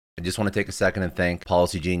I just want to take a second and thank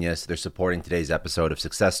Policy Genius. They're supporting today's episode of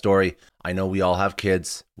Success Story. I know we all have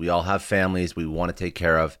kids, we all have families we want to take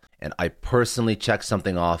care of, and I personally checked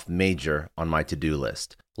something off major on my to-do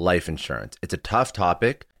list: life insurance. It's a tough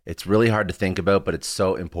topic. It's really hard to think about, but it's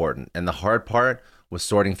so important. And the hard part was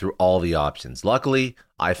sorting through all the options. Luckily,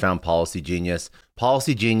 I found Policy Genius.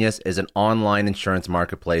 Policy Genius is an online insurance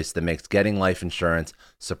marketplace that makes getting life insurance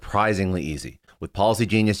surprisingly easy. With Policy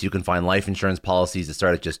Genius, you can find life insurance policies that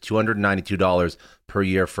start at just $292 per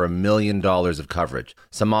year for $1 million of coverage.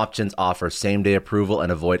 Some options offer same-day approval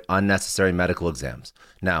and avoid unnecessary medical exams.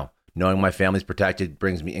 Now, knowing my family's protected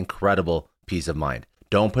brings me incredible peace of mind.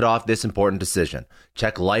 Don't put off this important decision.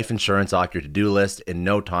 Check life insurance off your to-do list in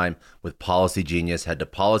no time with Policy Genius. Head to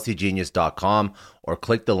policygenius.com or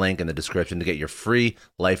click the link in the description to get your free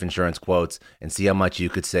life insurance quotes and see how much you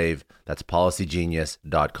could save. That's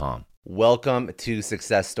policygenius.com. Welcome to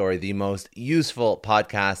Success Story, the most useful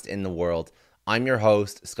podcast in the world. I'm your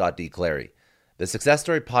host, Scott D. Clary. The Success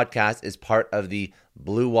Story podcast is part of the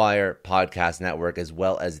Blue Wire Podcast Network as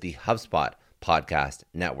well as the HubSpot Podcast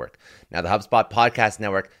Network. Now, the HubSpot Podcast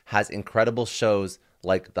Network has incredible shows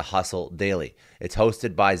like The Hustle Daily. It's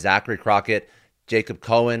hosted by Zachary Crockett, Jacob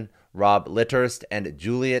Cohen, Rob Litterst, and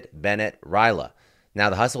Juliet Bennett Ryla. Now,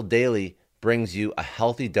 The Hustle Daily brings you a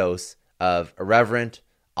healthy dose of irreverent,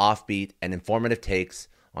 offbeat, and informative takes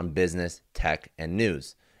on business, tech, and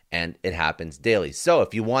news. And it happens daily. So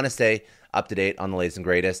if you want to stay up to date on the latest and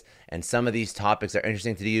greatest, and some of these topics are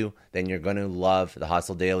interesting to you, then you're going to love The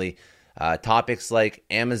Hustle Daily. Topics like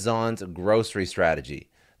Amazon's grocery strategy,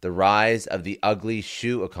 the rise of the ugly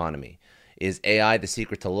shoe economy, is AI the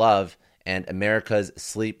secret to love, and America's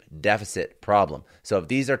sleep deficit problem. So if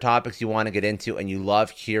these are topics you want to get into and you love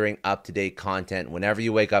hearing up-to-date content whenever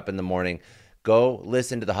you wake up in the morning, go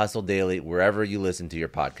listen to The Hustle Daily wherever you listen to your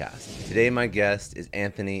podcast. Today, my guest is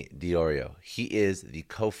Anthony Di Iorio. He is the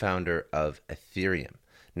co-founder of Ethereum.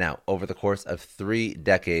 Now, over the course of 3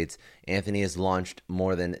 decades, Anthony has launched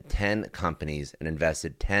more than 10 companies and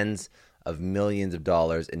invested tens of millions of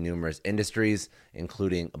dollars in numerous industries,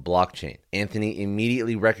 including blockchain. Anthony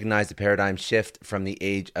immediately recognized the paradigm shift from the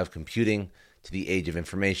age of computing to the age of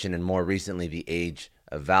information, and more recently, the age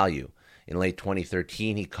of value. In late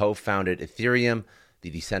 2013, he co-founded Ethereum,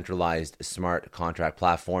 the decentralized smart contract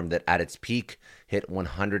platform that at its peak hit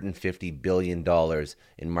 $150 billion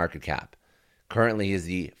in market cap. Currently, he is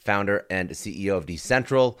the founder and CEO of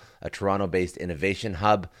Decentral, a Toronto-based innovation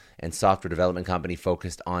hub and software development company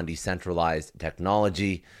focused on decentralized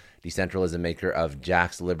technology. Decentral is a maker of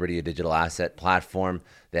Jaxx Liberty, a digital asset platform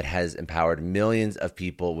that has empowered millions of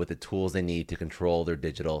people with the tools they need to control their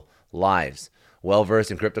digital lives. Well-versed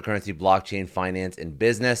in cryptocurrency, blockchain, finance, and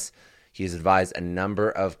business, he has advised a number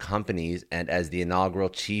of companies, and as the inaugural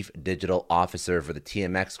chief digital officer for the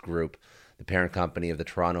TMX Group, the parent company of the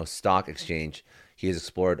Toronto Stock Exchange, he has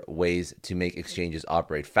explored ways to make exchanges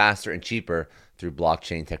operate faster and cheaper through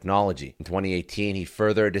blockchain technology. In 2018, he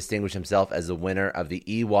further distinguished himself as the winner of the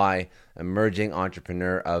EY Emerging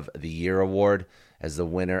Entrepreneur of the Year Award, as the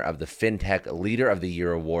winner of the FinTech Leader of the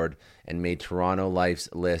Year Award, and made Toronto Life's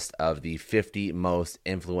list of the 50 most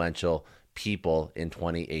influential people in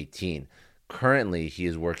 2018. Currently, he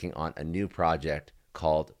is working on a new project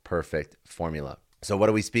called Perfect Formula. So what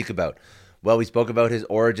do we speak about? Well, we spoke about his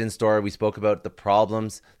origin story. We spoke about the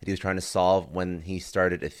problems that he was trying to solve when he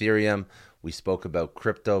started Ethereum. We spoke about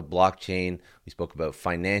crypto, blockchain. We spoke about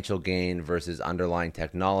financial gain versus underlying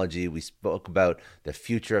technology. We spoke about the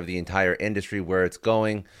future of the entire industry, where it's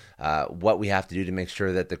going, what we have to do to make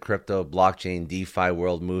sure that the crypto, blockchain, DeFi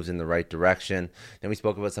world moves in the right direction. Then we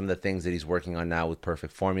spoke about some of the things that he's working on now with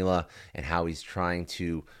Perfect Formula and how he's trying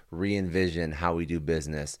to re-envision how we do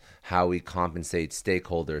business, how we compensate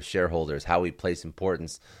stakeholders, shareholders, how we place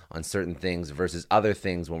importance on certain things versus other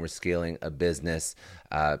things when we're scaling a business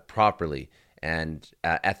properly and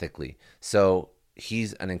ethically. So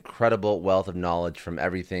he's an incredible wealth of knowledge from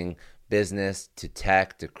everything business to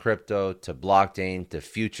tech to crypto to blockchain to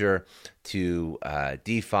future to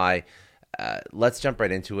DeFi. Let's jump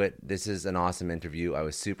right into it. This is an awesome interview. I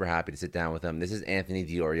was super happy to sit down with him. This is Anthony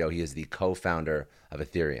Di Iorio. He is the co-founder of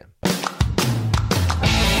Ethereum.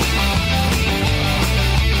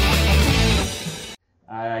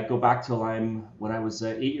 I go back to when I was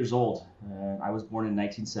 8 years old. I was born in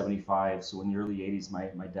 1975, so in the early 80s,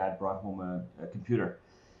 my dad brought home a computer.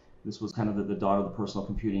 This was kind of the dawn of the personal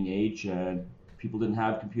computing age. People didn't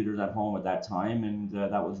have computers at home at that time, and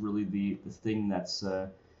that was really the thing that's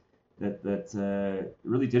that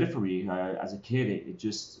really did it for me as a kid. It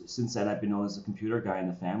just, since then I've been known as the computer guy in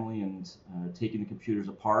the family, and taking the computers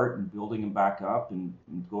apart and building them back up, and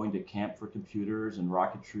going to camp for computers and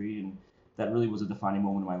rocketry, and that really was a defining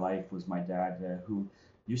moment in my life. Was my dad, who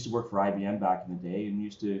used to work for IBM back in the day and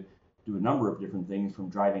used to do a number of different things, from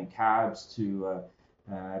driving cabs to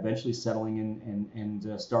eventually settling in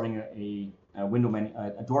and starting a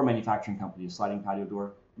door manufacturing company, a sliding patio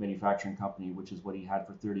door manufacturing company, which is what he had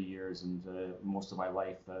for 30 years, and most of my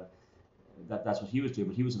life. That's what he was doing,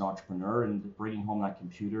 but he was an entrepreneur, and bringing home that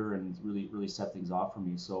computer and really set things off for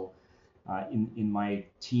me. So in my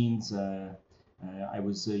teens, I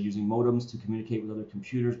was using modems to communicate with other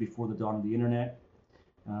computers before the dawn of the internet.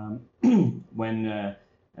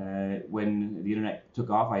 When the internet took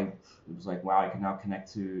off, it was like, wow, I can now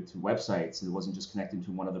connect to websites. It wasn't just connecting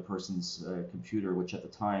to one other person's computer, which at the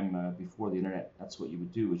time, before the internet, that's what you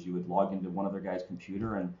would do, is you would log into one other guy's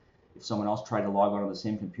computer, and if someone else tried to log on the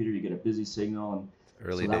same computer, you get a busy signal, and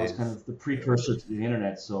Early so that was days. kind of the precursor to the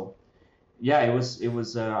internet. So yeah, it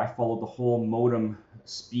was. I followed the whole modem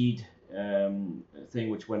speed thing,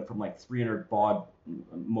 which went from like 300 baud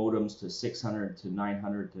modems to 600 to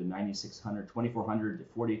 900 to 9600, 2400 to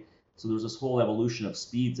 40. So there was this whole evolution of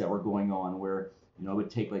speeds that were going on, where it would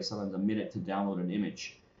take like sometimes a minute to download an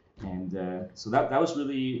image, and so that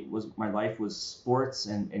was my life, was sports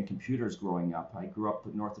and computers growing up. I grew up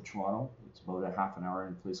north of Toronto. It's about a half an hour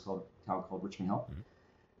in a town called Richmond Hill.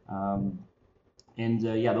 Um, and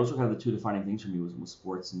yeah, those were kind of the two defining things for me, was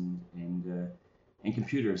sports and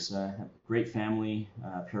computers. I have a great family.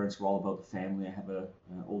 Parents were all about the family. I have an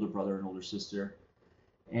older brother and older sister.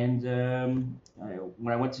 And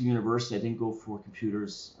when I went to university, I didn't go for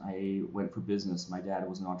computers. I went for business. My dad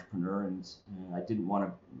was an entrepreneur, and I didn't want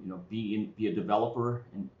to, be a developer,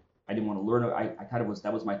 and I didn't want to learn. I kind of was,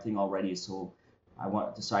 that was my thing already. So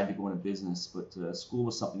decided to go into business, but school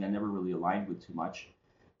was something I never really aligned with too much.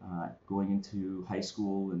 Going into high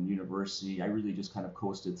school and university, I really just kind of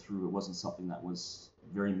coasted through. It wasn't something that was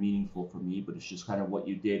very meaningful for me, but it's just kind of what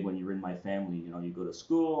you did when you're in my family. You go to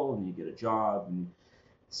school and you get a job. And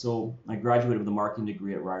so I graduated with a marketing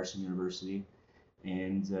degree at Ryerson University,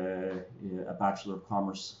 and a Bachelor of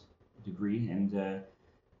Commerce degree, and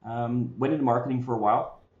went into marketing for a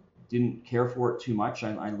while. Didn't care for it too much.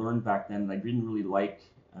 I learned back then that I didn't really like.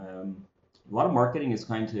 A lot of marketing is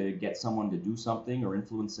kind of to get someone to do something or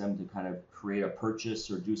influence them to kind of create a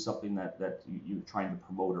purchase or do something that you're trying to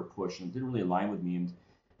promote or push, and it didn't really align with me. And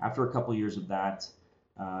after a couple of years of that,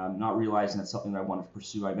 not realizing that's something that I wanted to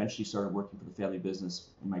pursue, I eventually started working for the family business,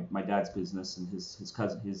 my dad's business, and his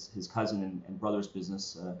cousin and brother's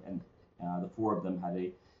business, and the four of them had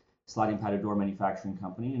a sliding patio door manufacturing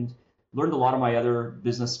company, and learned a lot of my other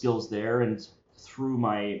business skills there. And through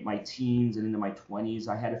my teens and into my 20s,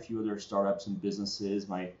 I had a few other startups and businesses.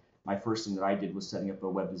 My first thing that I did was setting up a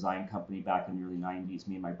web design company back in the early 90s.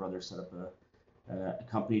 Me and my brother set up a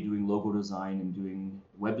company doing logo design and doing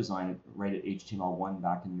web design right at HTML1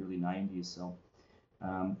 back in the early 90s. So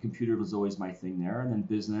computer was always my thing there. And then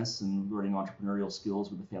business and learning entrepreneurial skills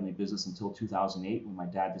with the family business until 2008, when my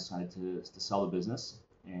dad decided to sell the business,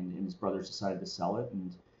 and his brothers decided to sell it.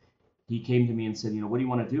 And he came to me and said, what do you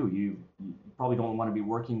want to do? You probably don't want to be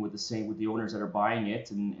working with the owners that are buying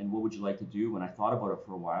it, and what would you like to do? And I thought about it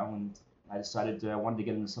for a while, and I decided I wanted to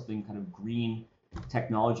get into something kind of green,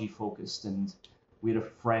 technology focused. And we had a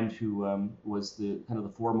friend who was the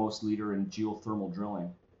foremost leader in geothermal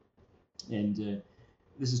drilling. And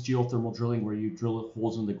this is geothermal drilling, where you drill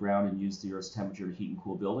holes in the ground and use the Earth's temperature to heat and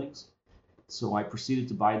cool buildings. So I proceeded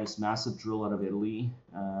to buy this massive drill out of Italy,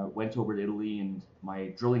 went over to Italy, and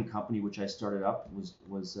my drilling company, which I started up,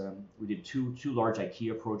 was we did two large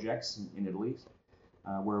IKEA projects in Italy,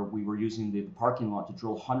 where we were using the parking lot to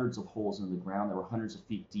drill hundreds of holes in the ground that were hundreds of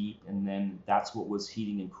feet deep, and then that's what was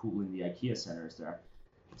heating and cooling the IKEA centers there.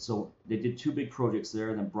 So they did two big projects there,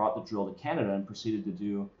 and then brought the drill to Canada and proceeded to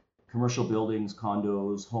do commercial buildings,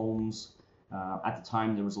 condos, homes. At the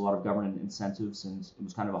time, there was a lot of government incentives, and it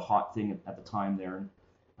was kind of a hot thing at the time there.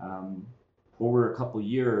 Over a couple of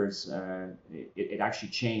years, it actually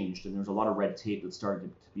changed, and there was a lot of red tape that started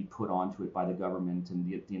to be put onto it by the government, and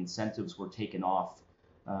the incentives were taken off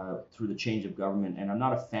through the change of government. And I'm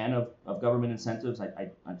not a fan of government incentives.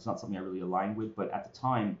 It's not something I really align with, but at the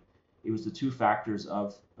time, it was the two factors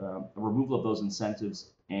of a removal of those incentives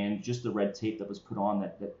and just the red tape that was put on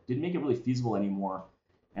that didn't make it really feasible anymore.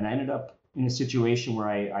 And I ended up in a situation where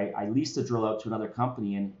I leased the drill out to another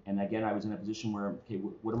company, and again I was in a position where, okay,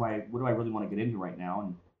 what do I really want to get into right now?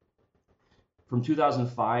 And from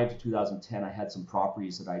 2005 to 2010, I had some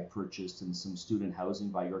properties that I had purchased and some student housing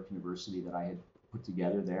by York University that I had put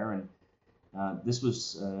together there. And this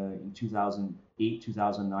was in 2008,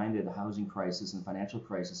 2009, the housing crisis and financial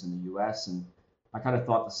crisis in the U.S. And I kind of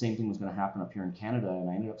thought the same thing was going to happen up here in Canada. And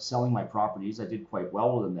I ended up selling my properties. I did quite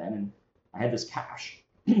well with them then, and I had this cash.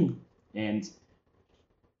 And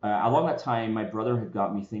along that time, my brother had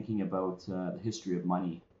got me thinking about the history of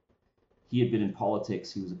money. He had been in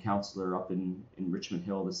politics. He was a councillor up in Richmond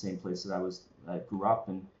Hill, the same place that I grew up.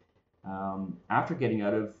 And after getting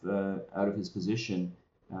out of his position,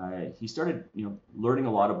 he started, learning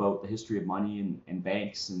a lot about the history of money and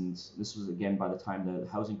banks. And this was again by the time the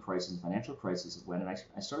housing crisis and financial crisis went. And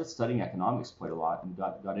I started studying economics quite a lot and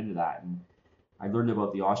got into that. And I learned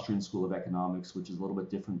about the Austrian School of Economics, which is a little bit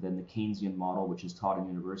different than the Keynesian model, which is taught in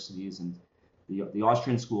universities. And the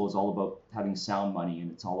Austrian school is all about having sound money, and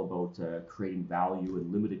it's all about creating value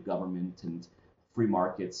and limited government and free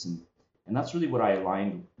markets. And that's really what I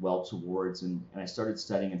aligned well towards. And I started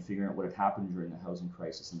studying and figuring out what had happened during the housing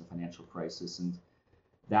crisis and the financial crisis. And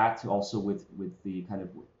that also with the kind of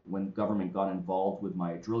when government got involved with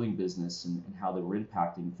my drilling business and how they were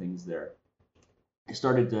impacting things there. I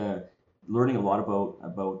started learning a lot about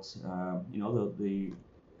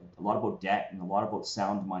a lot about debt and a lot about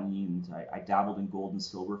sound money, and I dabbled in gold and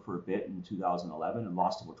silver for a bit in 2011 and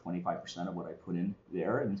lost about 25% of what I put in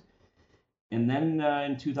there. And then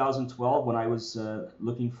in 2012, when I was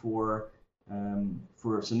looking for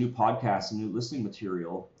some new podcasts and new listening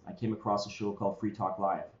material, I came across a show called Free Talk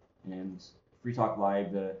Live. And Free Talk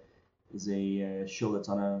Live is a show that's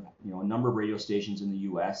on a number of radio stations in the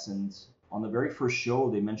U.S. And on the very first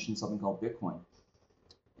show, they mentioned something called Bitcoin.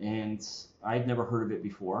 And I'd never heard of it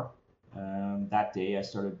before. That day, I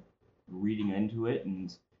started reading into it,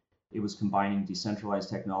 and it was combining decentralized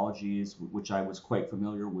technologies, which I was quite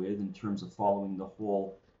familiar with in terms of following the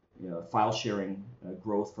whole file sharing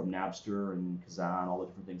growth from Napster and Kazaa and all the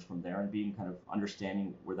different things from there, and being kind of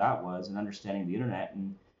understanding where that was and understanding the internet.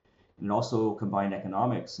 And it also combined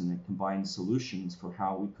economics, and it combined solutions for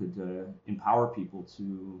how we could empower people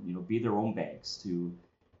to be their own banks, to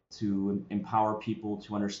empower people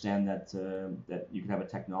to understand that you can have a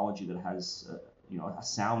technology that has a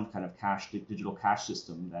sound kind of digital cash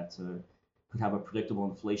system that could have a predictable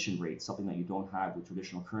inflation rate, something that you don't have with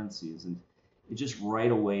traditional currencies. And it just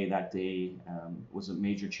right away that day was a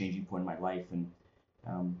major changing point in my life. And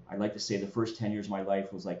I like to say the first 10 years of my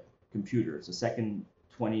life was like computers. The second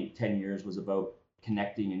 10 years was about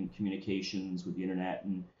connecting and communications with the internet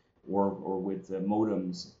or with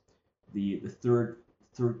modems. The third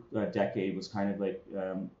decade was kind of like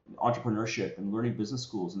entrepreneurship and learning business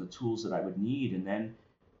schools and the tools that I would need. And then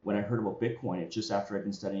when I heard about Bitcoin, it's just after I'd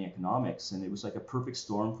been studying economics, and it was like a perfect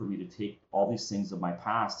storm for me to take all these things of my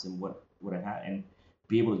past and what I had and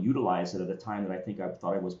be able to utilize it at a time that I think I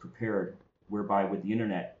thought I was prepared, whereby with the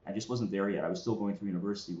internet, I just wasn't there yet. I was still going through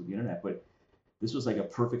university with the internet, but this was like a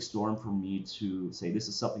perfect storm for me to say, this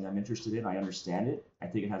is something I'm interested in. I understand it. I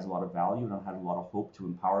think it has a lot of value, and I had a lot of hope to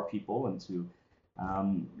empower people and to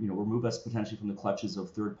remove us potentially from the clutches of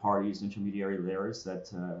third parties, intermediary layers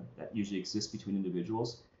that usually exist between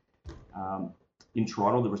individuals. In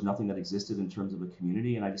Toronto, there was nothing that existed in terms of a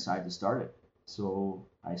community, and I decided to start it. So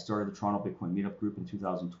I started the Toronto Bitcoin Meetup Group in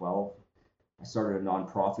 2012. I started a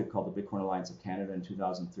nonprofit called the Bitcoin Alliance of Canada in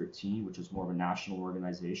 2013, which is more of a national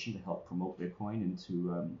organization to help promote Bitcoin and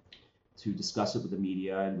to discuss it with the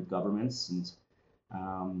media and with governments.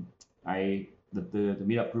 And the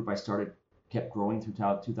meetup group I started kept growing through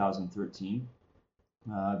 2013.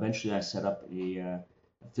 Eventually, I set up a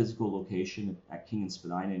physical location at King and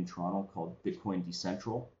Spadina in Toronto called Bitcoin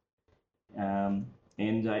Decentral.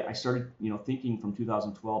 And I started, thinking from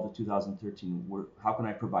 2012 to 2013, how can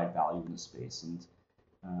I provide value in this space?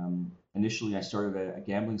 And initially, I started a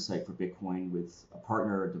gambling site for Bitcoin with a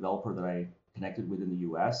partner, a developer that I connected with in the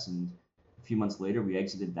U.S. And a few months later, we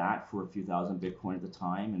exited that for a few thousand Bitcoin at the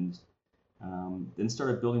time, and then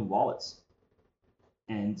started building wallets.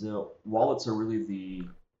 And wallets are really the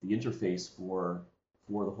interface for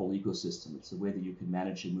the whole ecosystem. It's the way that you can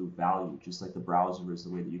manage and move value, just like the browser is the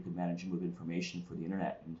way that you can manage and move information for the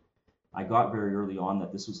internet. And I got very early on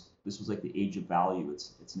that this was like the age of value.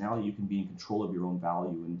 It's now that you can be in control of your own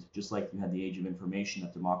value. And just like you had the age of information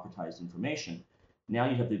that democratized information, now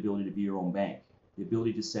you have the ability to be your own bank, the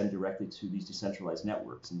ability to send directly to these decentralized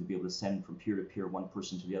networks, and to be able to send from peer to peer, one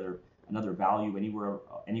person to the other, another value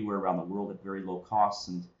anywhere around the world at very low costs,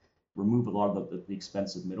 and remove a lot of the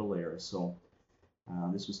expensive middle layers. So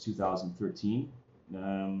this was 2013.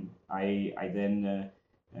 I then,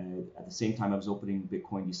 at the same time I was opening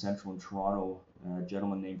Bitcoin Decentral in Toronto, a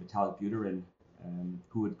gentleman named Vitalik Buterin,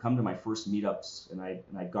 who had come to my first meetups, and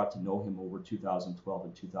I got to know him over 2012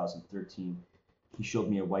 and 2013. he showed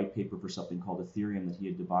me a white paper for something called Ethereum that he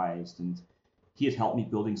had devised, and he had helped me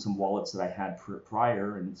building some wallets that I had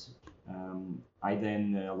prior, and I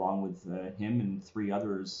then, along with him and three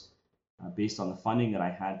others, based on the funding that I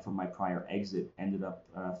had from my prior exit, ended up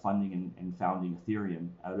funding and founding Ethereum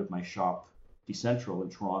out of my shop, Decentral in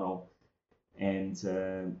Toronto, and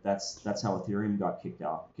that's how Ethereum got kicked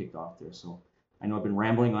off there. So I know I've been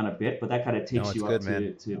rambling on a bit, but that kind of No, takes it's you up good, man. to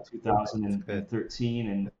It's good. 2013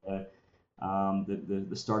 and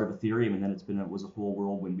the start of Ethereum, and then it was a whole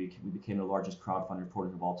whirlwind. We became the largest crowdfunding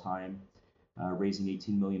project of all time, raising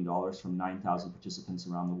 $18 million from 9,000 participants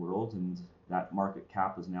around the world, and that market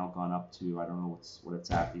cap has now gone up to, I don't know what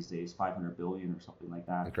it's at these days, 500 billion or something like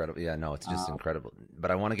that. Incredible. Yeah, no, it's just Um, incredible.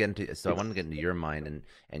 But I want to get into so I want to get into your mind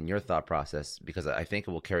and your thought process because I think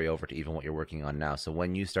it will carry over to even what you're working on now. So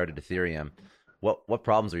when you started Ethereum, what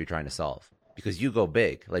problems are you trying to solve? Because you go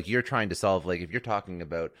big. Like you're trying to solve like if you're talking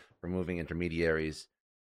about removing intermediaries,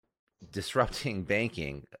 disrupting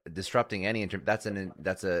banking, disrupting any that's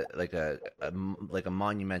a like a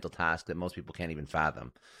monumental task that most people can't even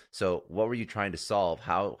fathom. So what were you trying to solve?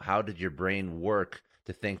 How did your brain work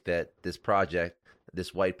to think that this project,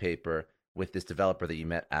 this white paper with this developer that you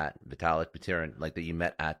met at Vitalik Buterin, like that you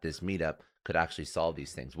met at this meetup, could actually solve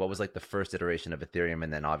these things? What was like the first iteration of Ethereum,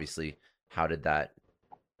 and then obviously how did that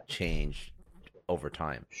change over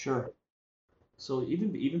time? sure. So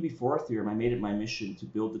even before Ethereum, I made it my mission to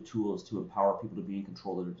build the tools to empower people to be in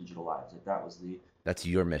control of their digital lives. Like that was the That's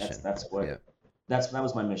your that's mission. that's Yeah. what that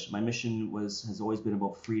was my mission. My mission has always been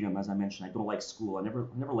about freedom. As I mentioned, I don't like school. I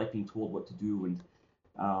never liked being told what to do. And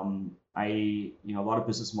a lot of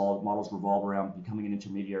business models revolve around becoming an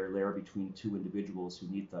intermediary layer between two individuals who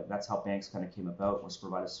need that. That's how banks kind of came about, was to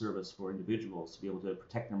provide a service for individuals to be able to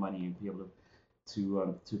protect their money and be able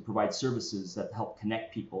to provide services that help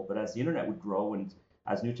connect people. But as the internet would grow and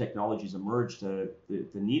as new technologies emerged, the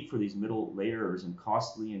need for these middle layers and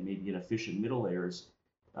costly and maybe inefficient middle layers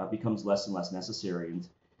becomes less and less necessary.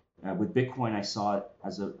 And with Bitcoin, I saw it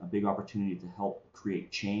as a big opportunity to help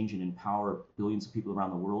create change and empower billions of people around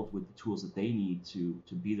the world with the tools that they need to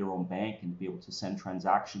be their own bank and be able to send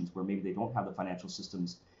transactions where maybe they don't have the financial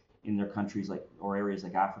systems in their countries or areas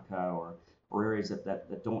like Africa or areas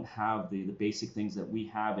that don't have the basic things that we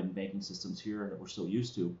have in banking systems here that we're so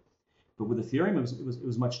used to. But with Ethereum, it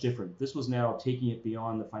was much different. This was now taking it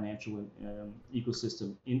beyond the financial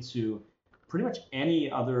ecosystem into pretty much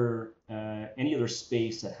any other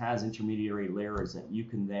space that has intermediary layers that you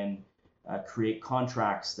can then create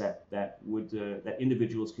contracts that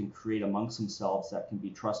individuals can create amongst themselves that can be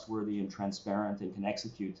trustworthy and transparent and can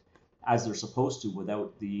execute as they're supposed to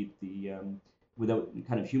without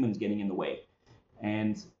kind of humans getting in the way.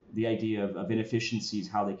 And the idea of inefficiencies,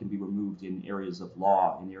 how they can be removed in areas of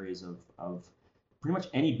law, in areas of pretty much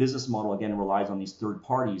any business model, again, relies on these third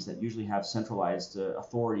parties that usually have centralized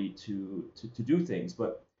authority to do things.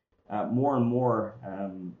 But more and more,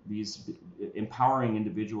 these empowering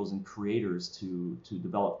individuals and creators to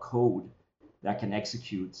develop code that can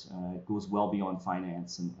execute goes well beyond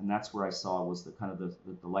finance. And that's where I saw was the kind of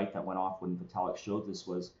the light that went off when Vitalik showed this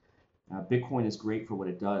was Bitcoin is great for what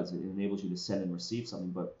it does. It enables you to send and receive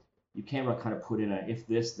something, but you can't really kind of put in a if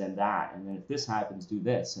this then that, and then if this happens, do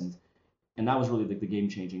this. And that was really the game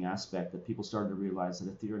changing aspect that people started to realize that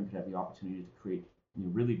Ethereum could have the opportunity to create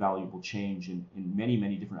really valuable change in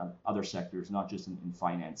many different other sectors, not just in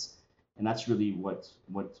finance. And that's really what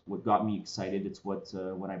got me excited. It's what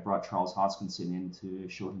when I brought Charles Hoskinson in to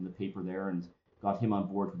show him the paper there and got him on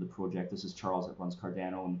board for the project. This is Charles that runs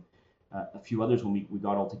Cardano, and a few others. When we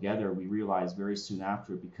got all together, we realized very soon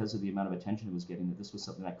after, because of the amount of attention it was getting, that this was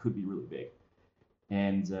something that could be really big.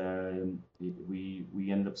 And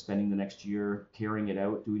we ended up spending the next year carrying it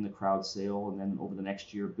out, doing the crowd sale, and then over the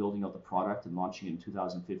next year building out the product and launching it in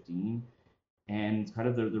 2015. And kind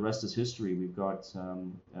of the rest is history. We've got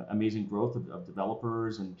amazing growth of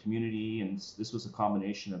developers and community, and this was a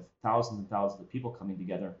combination of thousands and thousands of people coming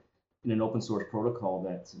together in an open source protocol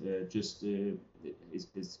that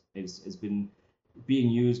has been being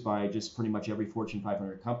used by just pretty much every Fortune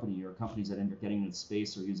 500 company or companies that end up getting into the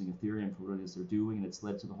space are using Ethereum for what it is they're doing. And it's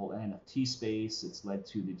led to the whole NFT space. It's led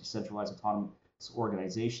to the decentralized autonomous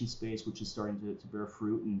organization space, which is starting to bear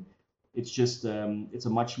fruit. And it's just it's a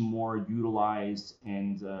much more utilized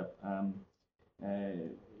and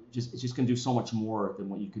it's just going to do so much more than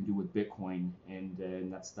what you can do with Bitcoin,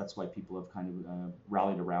 and that's why people have kind of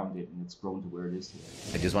rallied around it, and it's grown to where it is today.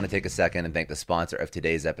 I just want to take a second and thank the sponsor of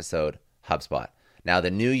today's episode, HubSpot. Now,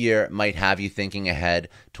 the new year might have you thinking ahead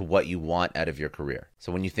to what you want out of your career.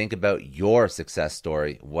 So when you think about your success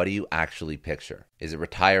story, what do you actually picture? Is it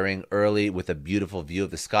retiring early with a beautiful view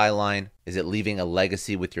of the skyline? Is it leaving a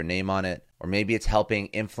legacy with your name on it? Or maybe it's helping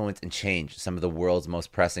influence and change some of the world's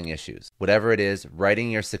most pressing issues. Whatever it is,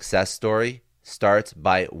 writing your success story starts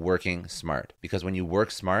by working smart. Because when you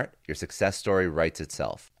work smart, your success story writes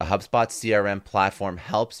itself. A HubSpot CRM platform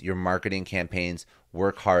helps your marketing campaigns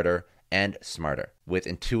work harder and smarter. With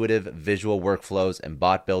intuitive visual workflows and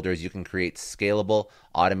bot builders, you can create scalable,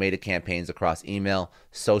 automated campaigns across email,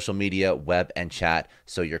 social media, web, and chat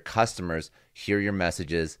so your customers hear your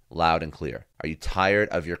messages loud and clear. Are you tired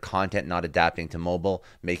of your content not adapting to mobile,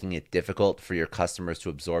 making it difficult for your customers to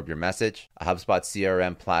absorb your message? A HubSpot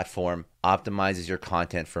CRM platform optimizes your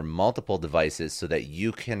content for multiple devices so that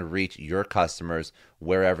you can reach your customers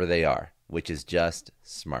wherever they are, which is just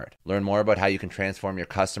smart. Learn more about how you can transform your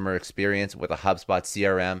customer experience with a HubSpot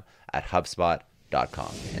CRM at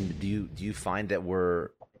HubSpot.com. And do you find that we're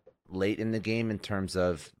late in the game in terms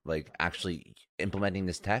of like actually implementing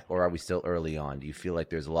this tech, or are we still early on? Do you feel like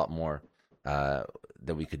there's a lot more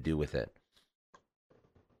that we could do with it?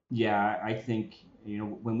 Yeah, I think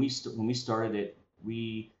when we started it,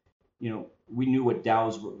 we knew what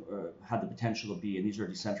DAOs had the potential to be, and these are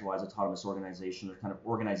decentralized autonomous organizations. They're kind of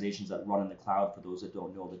organizations that run in the cloud. For those that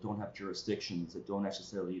don't know, that don't have jurisdictions, that don't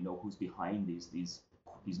necessarily know who's behind these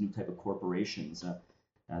new type of corporations.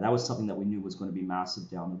 That was something that we knew was going to be massive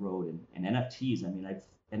down the road. And NFTs, I mean,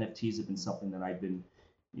 NFTs have been something that I've been,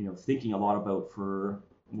 thinking a lot about for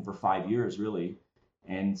over 5 years, really,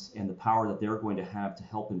 and the power that they're going to have to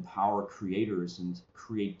help empower creators and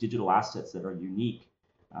create digital assets that are unique.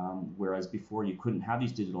 Whereas before you couldn't have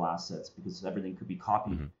these digital assets because everything could be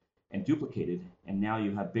copied and duplicated. And now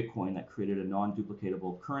you have Bitcoin that created a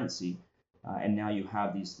non-duplicatable currency. And now you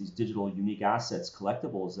have these digital unique assets,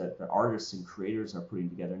 collectibles that artists and creators are putting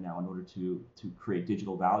together now in order to create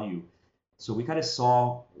digital value. So we kind of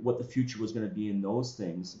saw what the future was going to be in those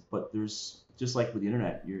things. But there's, just like with the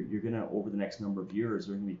internet, you're going to, over the next number of years,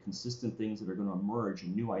 there are going to be consistent things that are going to emerge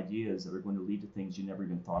and new ideas that are going to lead to things you never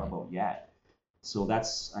even thought about yet. So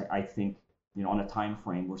that's, I think, on a time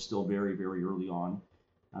frame, we're still very, very early on.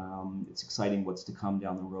 It's exciting what's to come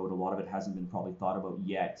down the road. A lot of it hasn't been probably thought about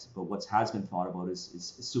yet, but what has been thought about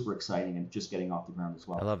is super exciting and just getting off the ground as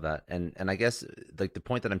well. I love that, and I guess like the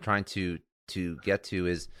point that I'm trying to get to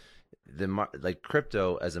is like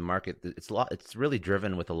crypto as a market. It's really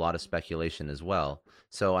driven with a lot of speculation as well.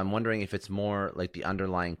 So I'm wondering if it's more like the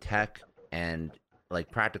underlying tech and like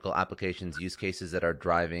practical applications, use cases that are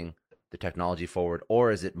driving the technology forward,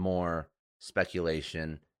 or is it more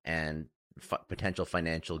speculation and potential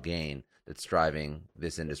financial gain that's driving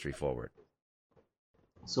this industry forward?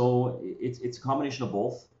 So it's a combination of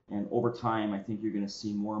both, and over time, I think you're going to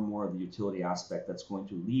see more and more of the utility aspect that's going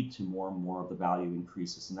to lead to more and more of the value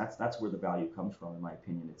increases, and that's where the value comes from, in my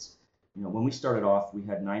opinion. It's when we started off, we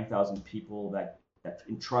had 9,000 people that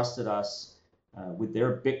entrusted us with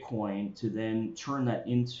their Bitcoin to then turn that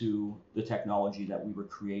into the technology that we were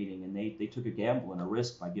creating. And they took a gamble and a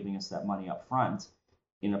risk by giving us that money up front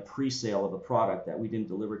in a pre-sale of a product that we didn't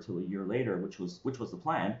deliver till a year later, which was the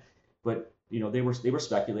plan. But they were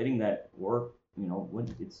speculating that, or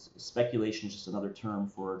when it's speculation is just another term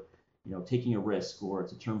for taking a risk, or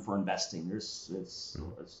it's a term for investing. It's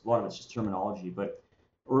a lot of it's just terminology, but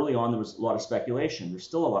early on, there was a lot of speculation. There's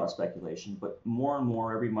still a lot of speculation, but more and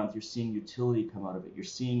more every month you're seeing utility come out of it. You're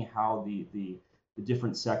seeing how the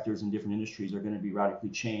different sectors and different industries are going to be radically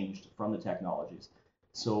changed from the technologies.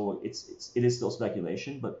 So it is still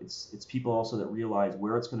speculation, but it's people also that realize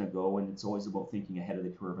where it's going to go, and it's always about thinking ahead of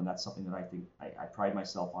the curve. And that's something that I think I pride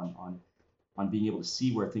myself on being able to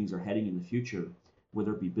see where things are heading in the future,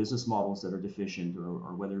 whether it be business models that are deficient,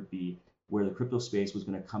 or whether it be where the crypto space was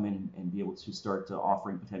going to come in and be able to start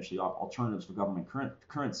offering potentially alternatives for government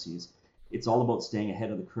currencies. It's all about staying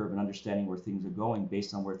ahead of the curve and understanding where things are going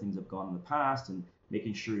based on where things have gone in the past, and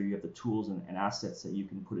making sure you have the tools and assets that you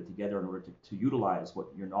can put it together in order to utilize what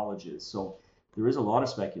your knowledge is. So there is a lot of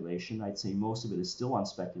speculation. I'd say most of it is still on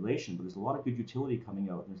speculation, but there's a lot of good utility coming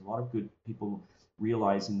out. There's a lot of good people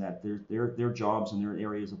realizing that their jobs and their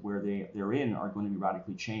areas of where they're in are going to be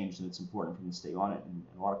radically changed, and it's important for them to stay on it. And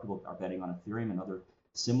a lot of people are betting on Ethereum and other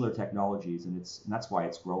similar technologies, and that's why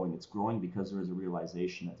it's growing. It's growing because there is a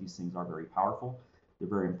realization that these things are very powerful. They're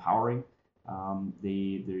very empowering.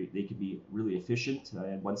 They can be really efficient,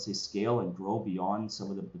 and once they scale and grow beyond some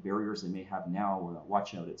of the barriers they may have now,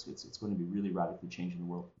 watch out. It's going to be really radically changing the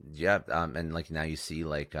world. Yeah, and like now you see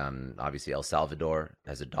like obviously El Salvador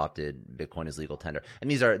has adopted Bitcoin as legal tender,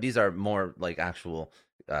 and these are more like actual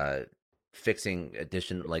fixing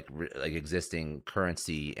like existing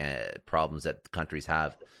currency problems that countries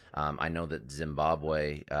have. I know that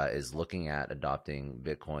Zimbabwe is looking at adopting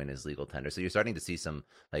Bitcoin as legal tender. So you're starting to see some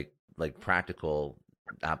like practical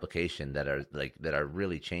application that are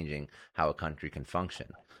really changing how a country can function.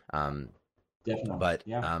 Um, Definitely. but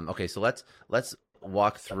Yeah. okay, so let's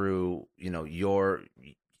walk through,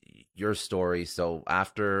 your story. So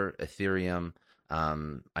after Ethereum,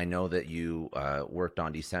 I know that you worked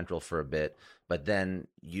on Decentral for a bit, but then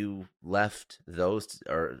you left those,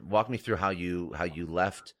 or walk me through how you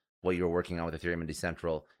left what you were working on with Ethereum and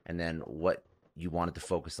Decentral, and then what you wanted to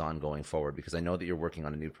focus on going forward. Because I know that you're working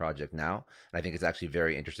on a new project now, and I think it's actually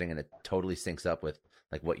very interesting, and it totally syncs up with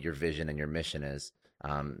like what your vision and your mission is.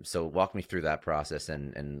 So walk me through that process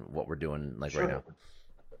and what we're doing like right now. Sure.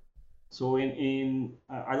 So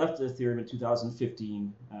I left Ethereum in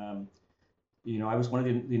 2015. I was one of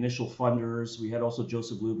the initial funders. We had also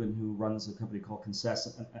Joseph Lubin, who runs a company called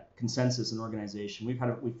Consensus, an organization.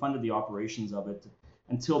 We funded the operations of it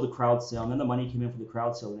until the crowd sale, and then the money came in for the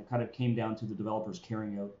crowd sale, and it kind of came down to the developers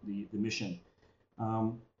carrying out the mission.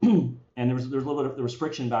 And there was a little bit of there was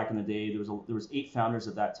friction back in the day. There was 8 founders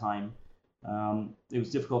at that time. It was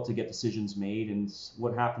difficult to get decisions made, and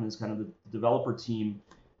what happened is kind of the developer team.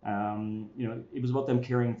 It was about them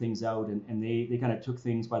carrying things out, and they kind of took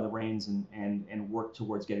things by the reins and worked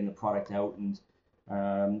towards getting the product out. And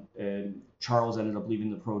Charles ended up leaving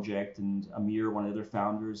the project, and Amir, one of the other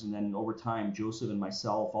founders, and then over time, Joseph and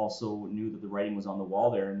myself also knew that the writing was on the wall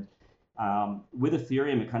there. And with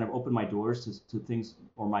Ethereum, it kind of opened my doors to things,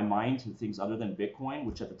 or my mind to things other than Bitcoin,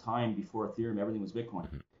 which at the time before Ethereum, everything was Bitcoin.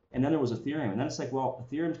 And then there was Ethereum, and then it's like, well,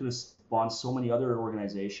 Ethereum's going to spawn so many other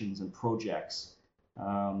organizations and projects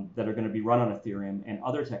that are going to be run on Ethereum and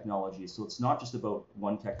other technologies. So it's not just about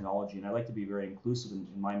one technology. And I like to be very inclusive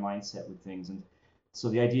in my mindset with things. And so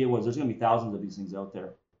the idea was there's going to be thousands of these things out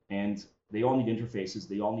there, and they all need interfaces.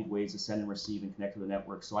 They all need ways to send and receive and connect to the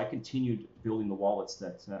network. So I continued building the wallets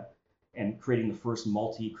and creating the first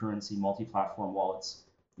multi-currency, multi-platform wallets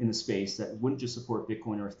in the space that wouldn't just support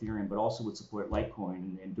Bitcoin or Ethereum, but also would support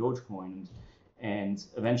Litecoin and Dogecoin and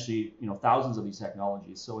eventually, thousands of these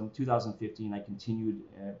technologies. So in 2015, I continued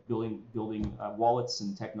building wallets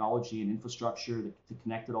and technology and infrastructure to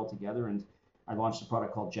connect it all together. And I launched a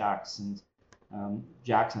product called Jaxx. And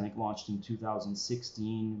Jaxx, I think, launched in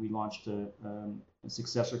 2016. We launched a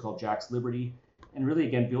successor called Jaxx Liberty. And really,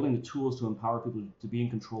 again, building the tools to empower people to be in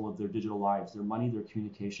control of their digital lives, their money, their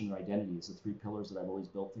communication, their identity is the 3 pillars that I've always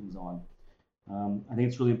built things on. I think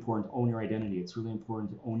it's really important to own your identity. It's really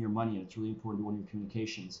important to own your money, and it's really important to own your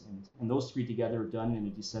communications. And those 3 together, done in a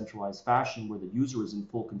decentralized fashion where the user is in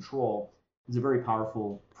full control, is a very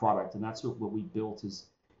powerful product. And that's what we built is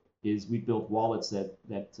we built wallets that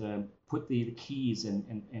put the keys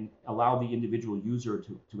and allow the individual user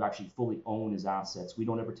to actually fully own his assets. We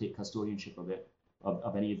don't ever take custodianship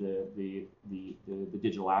of any of the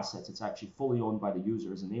digital assets. It's actually fully owned by the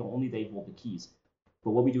users, and they hold the keys.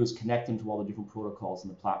 But what we do is connect them to all the different protocols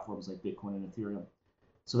and the platforms like Bitcoin and Ethereum.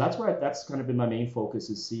 So that's kind of been my main focus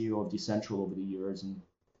as CEO of Decentral over the years. And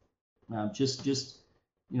just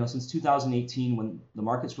since 2018, when the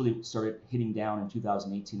markets really started hitting down in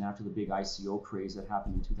 2018 after the big ICO craze that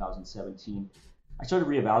happened in 2017, I started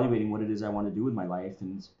reevaluating what it is I want to do with my life.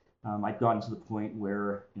 And I'd gotten to the point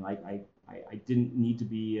where I didn't need to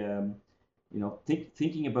be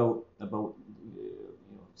thinking about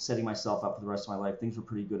setting myself up for the rest of my life. Things were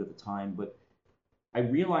pretty good at the time, but I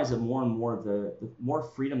realized that more and more of the more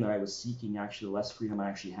freedom that I was seeking, actually, the less freedom I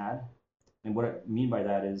actually had. And what I mean by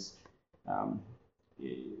that is, when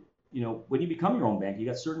you become your own bank, you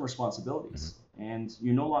got certain responsibilities, and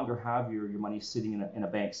you no longer have your money sitting in a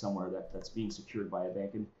bank somewhere that's being secured by a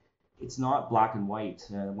bank. And it's not black and white.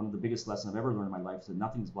 One of the biggest lessons I've ever learned in my life is that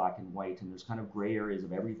nothing's black and white, and there's kind of gray areas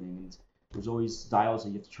of everything, and there's always dials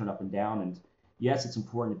that you have to turn up and down. And yes, it's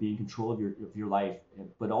important to be in control of your life,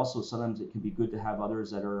 but also sometimes it can be good to have others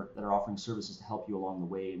that are offering services to help you along the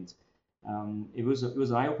way. And it was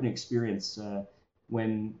an eye-opening experience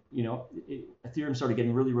when Ethereum started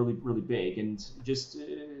getting really, really, really big, and just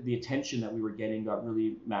the attention that we were getting got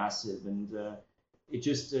really massive, and it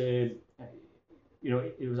just it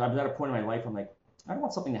was I was at a point in my life I'm like, I don't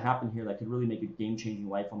want something to happen here that could really make a game-changing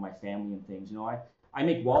life on my family and things. I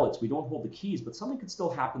make wallets. We don't hold the keys, but something could still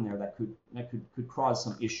happen there that could cause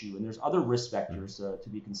some issue. And there's other risk vectors to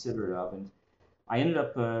be considerate of. And I ended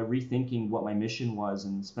up rethinking what my mission was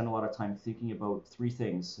and spent a lot of time thinking about 3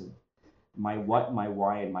 things: my what, my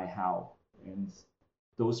why, and my how. And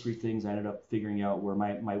those 3 things I ended up figuring out were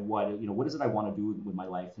my what. What is it I want to do with my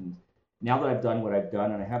life? And now that I've done what I've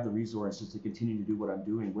done and I have the resources to continue to do what I'm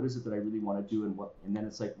doing, what is it that I really want to do, and then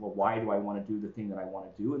it's like, well, why do I want to do the thing that I want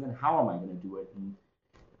to do, and then how am I going to do it? And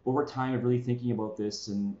over time of really thinking about this,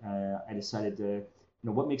 and I decided to,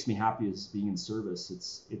 what makes me happy is being in service.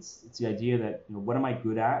 It's the idea that, what am I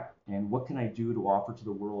good at, and what can I do to offer to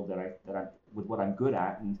the world that I with what I'm good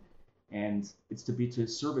at, and it's to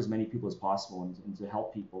serve as many people as possible, and to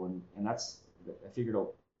help people, and that's, I figured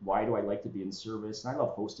out, why do I like to be in service, and I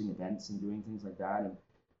love hosting events and doing things like that,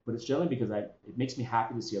 but it's generally because it makes me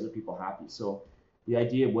happy to see other people happy. So the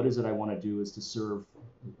idea, what is it I want to do, is to serve.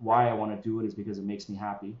 Why I want to do it is because it makes me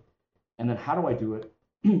happy. And then how do I do it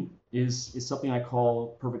is something I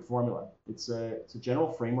call perfect formula. It's a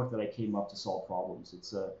general framework that I came up to solve problems.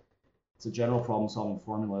 It's a general problem solving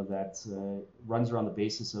formula that runs around the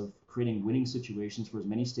basis of creating winning situations for as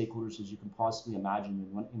many stakeholders as you can possibly imagine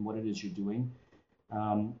in what it is you're doing.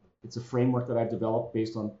 It's a framework that I've developed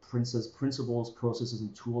based on principles, processes,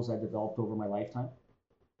 and tools I've developed over my lifetime.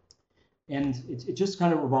 And it just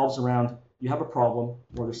kind of revolves around, you have a problem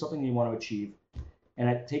or there's something you want to achieve. And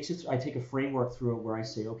I take a framework through it where I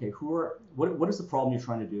say, okay, what is the problem you're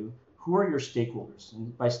trying to do? Who are your stakeholders?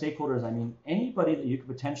 And by stakeholders, I mean anybody that you could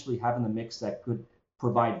potentially have in the mix that could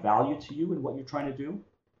provide value to you in what you're trying to do.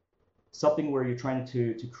 Something where you're trying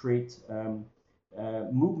to create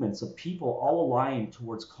movements of people all aligned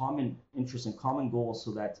towards common interests and common goals,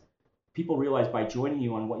 so that people realize by joining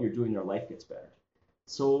you on what you're doing, their life gets better.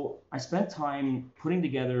 So I spent time putting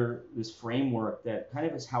together this framework that kind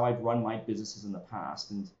of is how I've run my businesses in the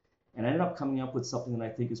past, and I ended up coming up with something that I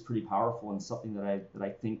think is pretty powerful, and something that I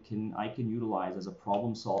think I can utilize as a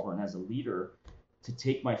problem solver and as a leader to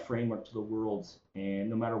take my framework to the world, and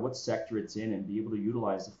no matter what sector it's in, and be able to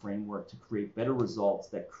utilize the framework to create better results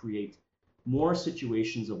that create more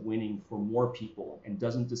situations of winning for more people and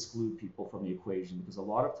doesn't exclude people from the equation. Because a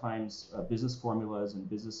lot of times business formulas and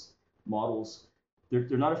business models,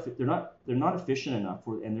 they're not efficient enough,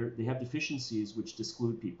 and they have deficiencies which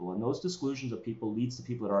exclude people, and those exclusions of people leads to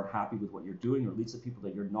people that aren't happy with what you're doing, or leads to people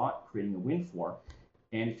that you're not creating a win for.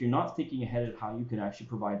 And if you're not thinking ahead of how you can actually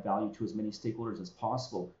provide value to as many stakeholders as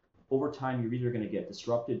possible, over time you're either going to get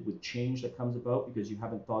disrupted with change that comes about because you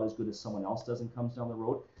haven't thought as good as someone else does and comes down the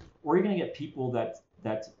road, or you're going to get people that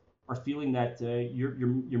are feeling that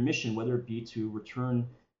your mission, whether it be to return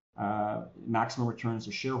maximum returns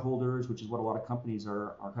to shareholders, which is what a lot of companies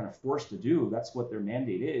are kind of forced to do. That's what their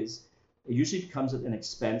mandate is. It usually comes at an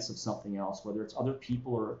expense of something else, whether it's other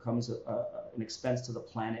people or it comes at an expense to the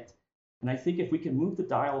planet. And I think if we can move the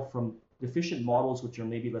dial from efficient models, which are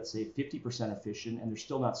maybe, let's say, 50% efficient, and they're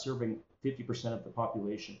still not serving 50% of the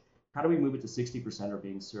population, how do we move it to 60% are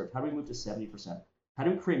being served? How do we move to 70%? How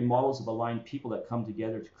do we create models of aligned people that come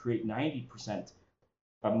together to create 90%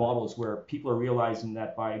 models where people are realizing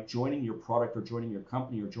that by joining your product or joining your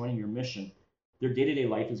company or joining your mission, their day-to-day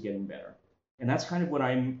life is getting better? And that's kind of what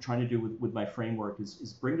I'm trying to do with my framework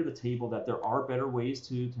is bring to the table that there are better ways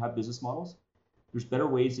to have business models. There's better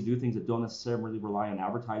ways to do things that don't necessarily rely on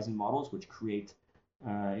advertising models, which create,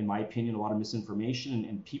 in my opinion, a lot of misinformation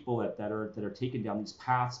and people that are taken down these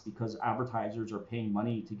paths because advertisers are paying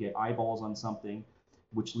money to get eyeballs on something,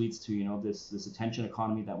 which leads to this attention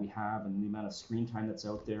economy that we have and the amount of screen time that's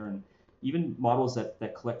out there, and even models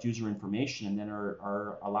that collect user information and then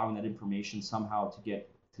are allowing that information somehow to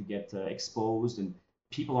get exposed, and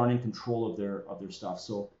people aren't in control of their stuff.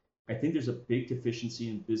 So I think there's a big deficiency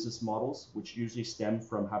in business models, which usually stem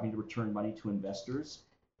from having to return money to investors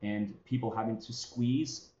and people having to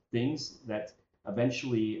squeeze things that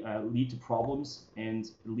eventually lead to problems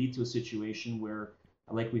and lead to a situation where,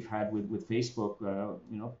 like we've had with Facebook,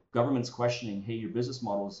 governments questioning, hey, your business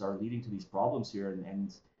models are leading to these problems here,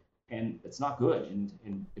 and it's not good.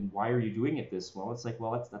 And why are you doing it this well? It's like,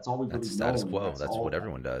 well, that's all we've really known. That's status quo. That's what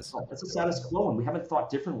everyone does. That's a status quo, and we haven't thought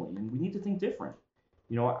differently, and we need to think different.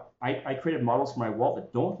 I created models for my wallet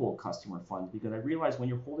that don't hold customer funds because I realized when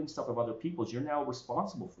you're holding stuff of other people's, you're now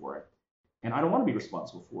responsible for it. And I don't want to be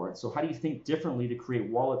responsible for it. So how do you think differently to create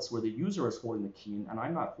wallets where the user is holding the key and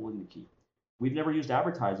I'm not holding the key? We've never used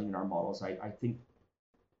advertising in our models. I think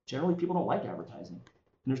generally people don't like advertising.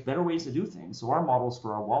 And there's better ways to do things. So our models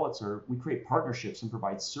for our wallets are, we create partnerships and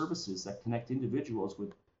provide services that connect individuals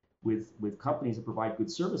with companies that provide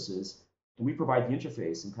good services. And we provide the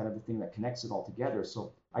interface and kind of the thing that connects it all together.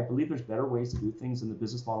 So I believe there's better ways to do things than the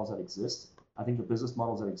business models that exist. I think the business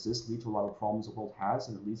models that exist lead to a lot of problems the world has,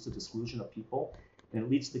 and it leads to the exclusion of people. And it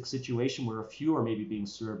leads to the situation where a few are maybe being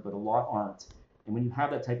served, but a lot aren't. And when you have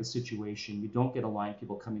that type of situation, you don't get aligned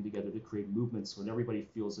people coming together to create movements when everybody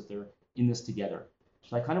feels that they're in this together.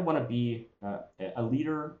 So I kind of want to be a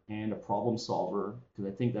leader and a problem solver,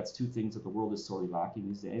 because I think that's two things that the world is sorely lacking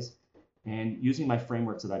these days. And using my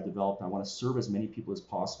frameworks that I've developed, I want to serve as many people as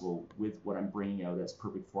possible with what I'm bringing out as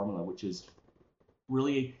Perfect Formula, which is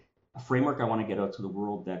really a framework I want to get out to the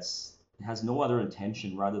world that's has no other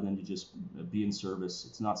intention rather than to just be in service.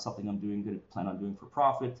 It's not something I'm going to plan on doing for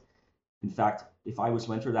profit. In fact, if I was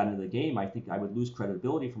to enter that into the game, I think I would lose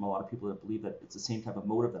credibility from a lot of people that believe that it's the same type of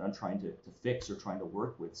motive that I'm trying to fix or trying to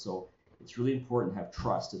work with. So it's really important to have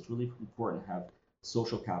trust. It's really important to have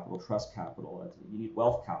social capital, trust capital. You need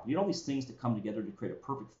wealth capital. You need all these things to come together to create a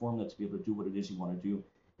perfect formula to be able to do what it is you want to do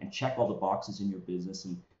and check all the boxes in your business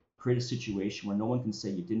and create a situation where no one can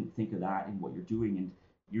say you didn't think of that in what you're doing. And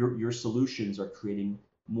your solutions are creating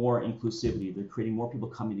more inclusivity. They're creating more people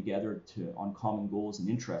coming together on common goals and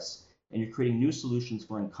interests. And you're creating new solutions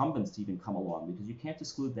for incumbents to even come along, because you can't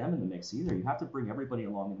exclude them in the mix either. You have to bring everybody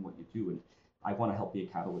along in what you do. And I want to help be a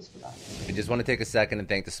catalyst for that. I just want to take a second and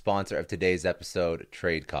thank the sponsor of today's episode,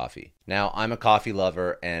 Trade Coffee. Now, I'm a coffee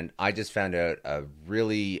lover, and I just found out a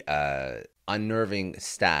really unnerving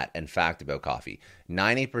stat and fact about coffee.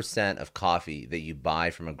 90% of coffee that you buy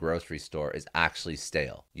from a grocery store is actually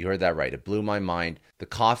stale. You heard that right. It blew my mind. The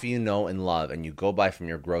coffee you know and love and you go buy from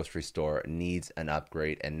your grocery store needs an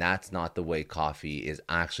upgrade, and that's not the way coffee is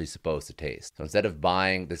actually supposed to taste. So instead of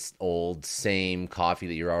buying this old same coffee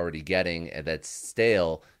that you're already getting that's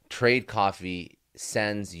stale, Trade Coffee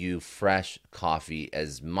sends you fresh coffee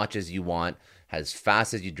as much as you want, as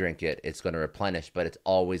fast as you drink it. It's going to replenish, but it's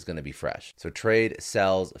always going to be fresh. So Trade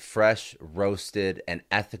sells fresh, roasted, and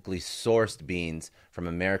ethically sourced beans from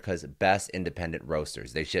America's best independent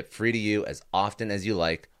roasters. They ship free to you as often as you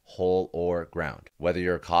like, whole or ground. Whether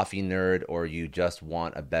you're a coffee nerd or you just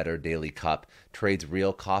want a better daily cup, Trade's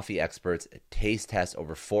real coffee experts taste test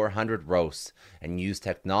over 400 roasts and use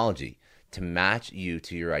technology to match you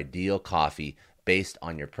to your ideal coffee based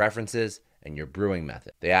on your preferences and your brewing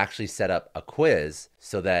method. They actually set up a quiz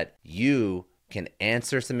so that you can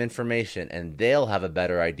answer some information and they'll have a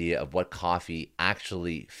better idea of what coffee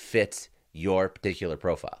actually fits your particular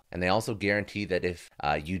profile. And they also guarantee that if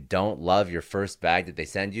you don't love your first bag that they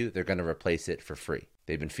send you, they're going to replace it for free.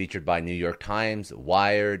 They've been featured by New York Times,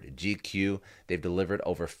 Wired, GQ. They've delivered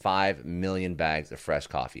over 5 million bags of fresh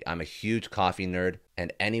coffee. I'm a huge coffee nerd,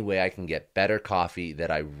 and any way I can get better coffee that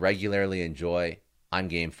I regularly enjoy, I'm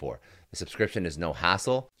game for. The subscription is no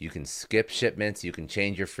hassle. You can skip shipments. You can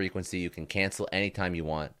change your frequency. You can cancel anytime you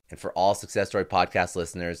want. And for all Success Story podcast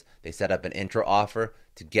listeners, they set up an intro offer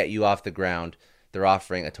to get you off the ground. They're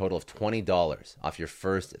offering a total of $20 off your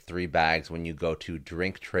first 3 bags when you go to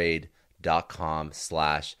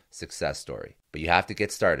drinktrade.com/success story. But you have to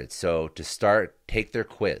get started. So to start, take their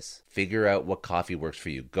quiz. Figure out what coffee works for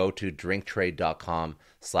you. Go to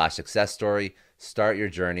drinktrade.com/success story. Start your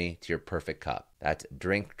journey to your perfect cup. That's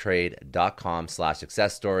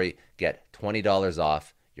drinktrade.com/success story. Get $20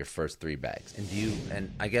 off your first 3 bags.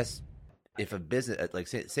 And I guess if a business, like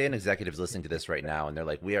say an executive is listening to this right now and they're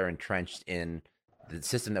like, we are entrenched in the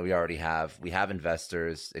system that we already have. We have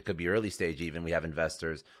investors. It could be early stage even. We have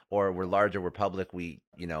investors, or we're larger, we're public. We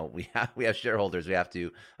have shareholders. We have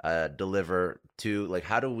to deliver to. Like,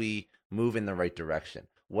 how do we move in the right direction?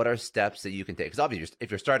 What are steps that you can take? Because obviously, if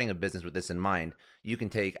you're starting a business with this in mind, you can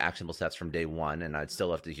take actionable steps from day one, and I'd still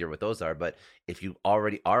love to hear what those are. But if you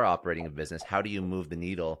already are operating a business, how do you move the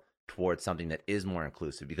needle towards something that is more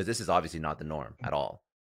inclusive? Because this is obviously not the norm at all.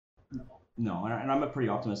 No, and I'm a pretty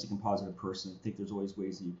optimistic and positive person. I think there's always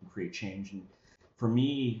ways that you can create change. And for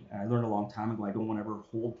me, I learned a long time ago, I don't want to ever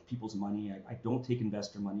hold people's money. I don't take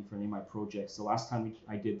investor money for any of my projects. The last time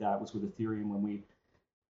I did that was with Ethereum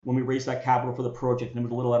when we raised that capital for the project, and it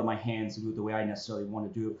was a little out of my hands to do it the way I necessarily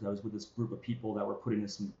wanted to do it, because I was with this group of people that were putting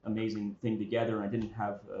this amazing thing together, and I didn't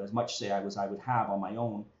have as much say I would have on my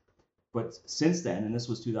own. But since then, and this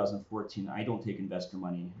was 2014, I don't take investor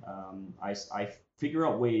money. I figure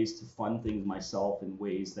out ways to fund things myself in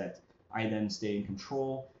ways that I then stay in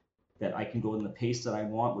control, that I can go in the pace that I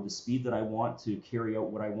want with the speed that I want to carry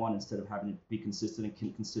out what I want, instead of having to be consistent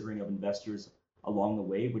and considering of investors along the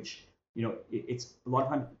way, which, it's a lot of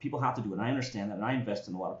times people have to do it. And I understand that, and I invest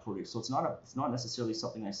in a lot of projects. So it's not necessarily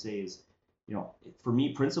something I say is, for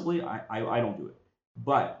me principally, I don't do it.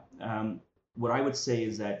 But what I would say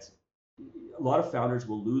is that a lot of founders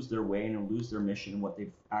will lose their way and lose their mission and what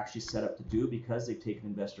they've actually set up to do, because they've taken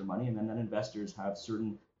investor money, and then investors have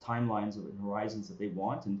certain timelines and horizons that they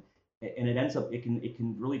want, and it ends up, it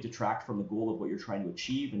can really detract from the goal of what you're trying to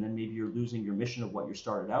achieve, and then maybe you're losing your mission of what you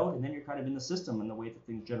started out, and then you're kind of in the system and the way that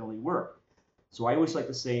things generally work. So I always like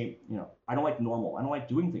to say, I don't like normal. I don't like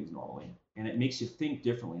doing things normally. And it makes you think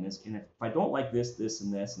differently. And if I don't like this, this,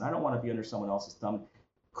 and this, and I don't want to be under someone else's thumb,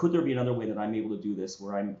 could there be another way that I'm able to do this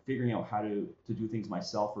where I'm figuring out how to do things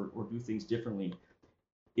myself or do things differently?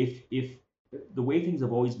 If the way things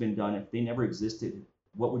have always been done, if they never existed,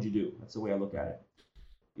 what would you do? That's the way I look at it.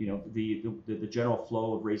 The general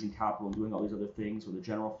flow of raising capital and doing all these other things, or the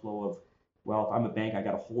general flow of, well, if I'm a bank, I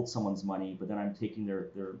got to hold someone's money, but then I'm taking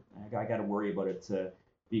I got to worry about it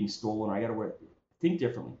being stolen. Or I got to worry. Think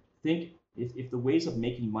differently. Think if the ways of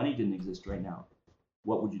making money didn't exist right now,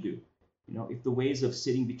 what would you do? If the ways of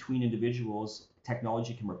sitting between individuals,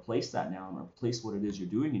 technology can replace that now and replace what it is you're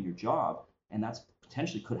doing in your job, and that's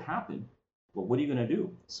potentially could happen. Well, what are you going to do?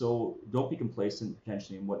 So don't be complacent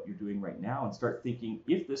potentially in what you're doing right now, and start thinking,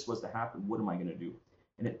 if this was to happen, what am I going to do?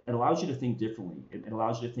 And it allows you to think differently. It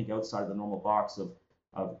allows you to think outside of the normal box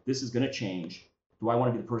of this is going to change. Do I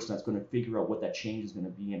want to be the person that's going to figure out what that change is going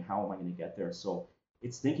to be and how am I going to get there? So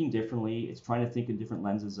it's thinking differently. It's trying to think in different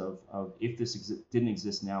lenses of if this didn't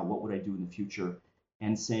exist now, what would I do in the future?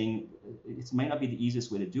 And saying it might not be the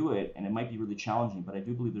easiest way to do it, and it might be really challenging, but I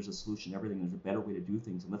do believe there's a solution to everything. There's a better way to do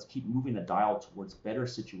things, and let's keep moving the dial towards better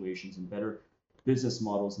situations and better business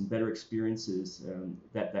models and better experiences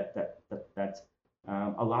that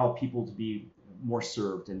allow people to be more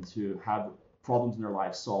served and to have problems in their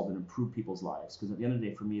lives solved and improve people's lives. Because at the end of the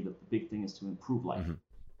day, for me, the big thing is to improve life. Mm-hmm.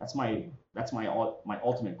 That's my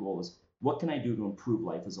ultimate goal is what can I do to improve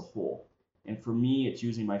life as a whole. And for me, it's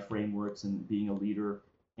using my frameworks and being a leader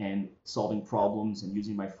and solving problems and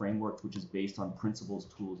using my framework, which is based on principles,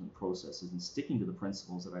 tools, and processes, and sticking to the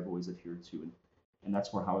principles that I've always adhered to. And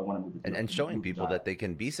that's how I want to move it. And showing people that they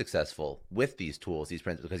can be successful with these tools, these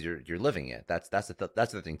principles, because you're living it. That's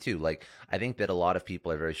the thing too. Like, I think that a lot of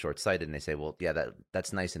people are very short-sighted and they say, well, yeah,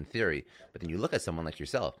 that's nice in theory, but then you look at someone like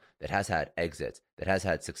yourself that has had exits, that has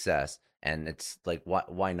had success, and it's like,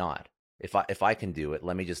 why not? If I can do it,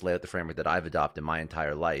 let me just lay out the framework that I've adopted my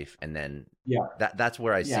entire life, and then that's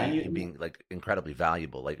where I see you being like incredibly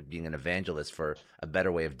valuable, like being an evangelist for a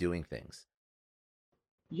better way of doing things.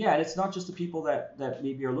 Yeah, and it's not just the people that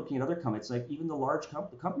maybe are looking at other companies. It's like even the large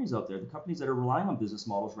companies out there, the companies that are relying on business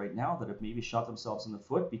models right now that have maybe shot themselves in the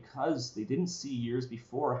foot because they didn't see years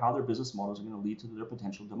before how their business models are going to lead to their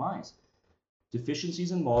potential demise.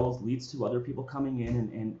 Deficiencies in models leads to other people coming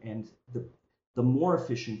in, and the more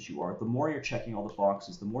efficient you are, the more you're checking all the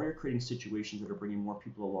boxes, the more you're creating situations that are bringing more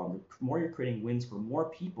people along, the more you're creating wins for more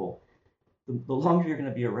people, the longer you're going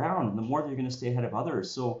to be around, and the more that you're going to stay ahead of others.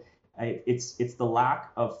 So it's the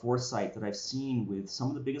lack of foresight that I've seen with some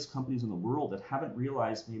of the biggest companies in the world that haven't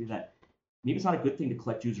realized maybe it's not a good thing to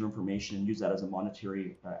collect user information and use that as a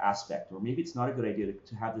monetary aspect, or maybe it's not a good idea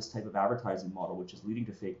to have this type of advertising model, which is leading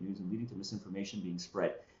to fake news and leading to misinformation being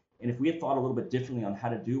spread. And if we had thought a little bit differently on how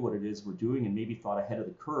to do what it is we're doing, and maybe thought ahead of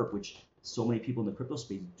the curve, which so many people in the crypto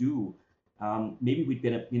space do, maybe we'd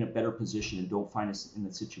been in a better position and don't find us in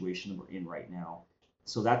the situation that we're in right now.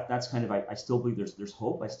 So that's kind of, I still believe there's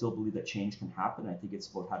hope. I still believe that change can happen. I think it's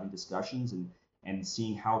about having discussions and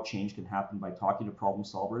seeing how change can happen by talking to problem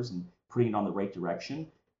solvers and putting it on the right direction.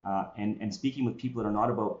 And speaking with people that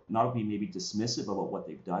are not being maybe dismissive about what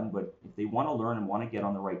they've done, but if they want to learn and want to get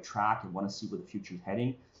on the right track and want to see where the future is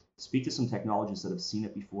heading, speak to some technologists that have seen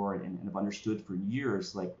it before and have understood for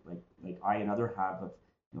years, like I and others have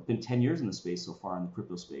been 10 years in the space so far in the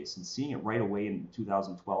crypto space, and seeing it right away in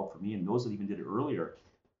 2012 for me, and those that even did it earlier,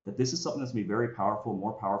 that this is something that's going to be very powerful,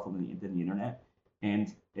 more powerful than the internet,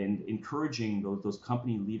 and encouraging those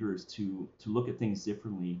company leaders to look at things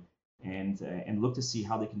differently and look to see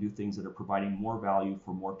how they can do things that are providing more value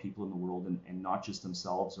for more people in the world and not just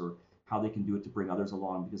themselves, or how they can do it to bring others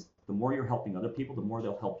along, because the more you're helping other people, the more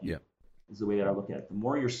they'll help you. Is the way that I look at it. The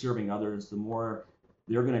more you're serving others, the more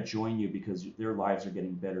they're going to join you, because their lives are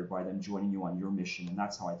getting better by them joining you on your mission. And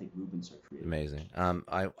that's how I think movements are created. Amazing.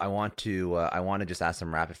 I want to just ask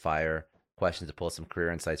some rapid fire questions to pull some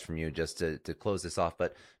career insights from you just to close this off.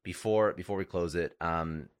 But before we close it,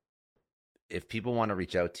 if people want to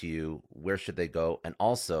reach out to you, where should they go? And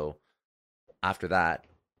also, after that,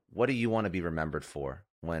 what do you want to be remembered for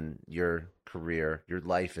when your career, your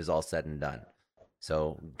life is all said and done?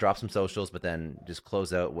 So drop some socials, but then just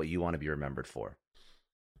close out what you want to be remembered for.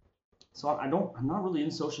 So I'm not really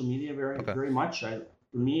in social media very much. For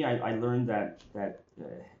me, I learned that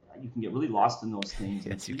you can get really lost in those things.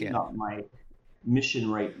 Yes, you can. It's not my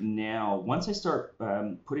mission right now. Once I start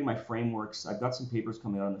putting my frameworks, I've got some papers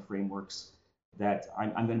coming out on the frameworks that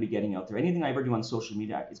I'm going to be getting out there. Anything I ever do on social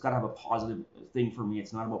media, it's got to have a positive thing for me.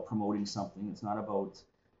 It's not about promoting something. It's not about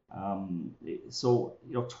So,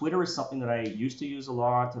 Twitter is something that I used to use a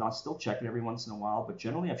lot, and I'll still check it every once in a while. But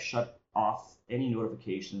generally, I've shut off any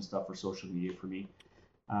notification and stuff for social media for me.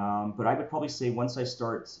 But I would probably say once I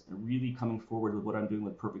start really coming forward with what I'm doing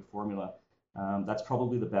with Perfect Formula, that's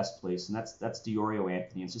probably the best place, and that's Diorio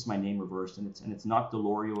Anthony. It's just my name reversed, and it's not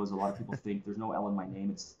Delorio as a lot of people think. There's no L in my name.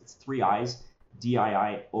 It's three I's,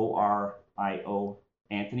 Diorio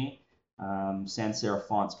Anthony. Sans serif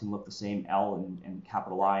fonts can look the same, L and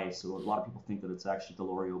capital I, so a lot of people think that it's actually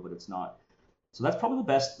Delorio, but it's not. So that's probably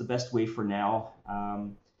the best way for now. Uh,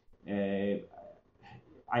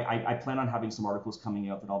 I plan on having some articles coming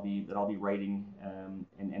out that I'll be writing,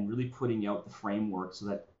 and really putting out the framework, so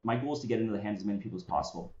that my goal is to get into the hands of as many people as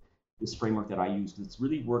possible. This framework that I use, because it's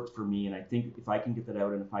really worked for me, and I think if I can get that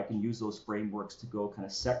out, and if I can use those frameworks to go kind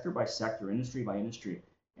of sector by sector, industry by industry,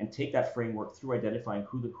 and take that framework through identifying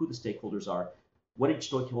who the stakeholders are, what each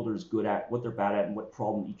stakeholder is good at, what they're bad at, and what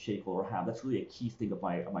problem each stakeholder have. That's really a key thing of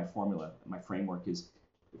my formula, my framework is,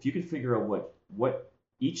 if you can figure out what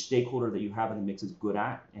each stakeholder that you have in the mix is good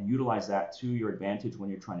at, and utilize that to your advantage when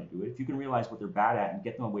you're trying to do it. If you can realize what they're bad at and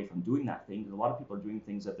get them away from doing that thing, because a lot of people are doing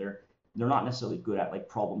things that they're not necessarily good at, like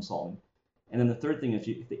problem solving. And then the third thing is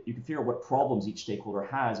if you can figure out what problems each stakeholder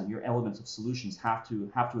has, and your elements of solutions have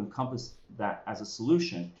to encompass that as a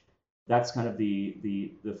solution. That's kind of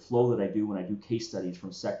the flow that I do when I do case studies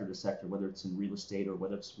from sector to sector, whether it's in real estate or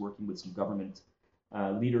whether it's working with some government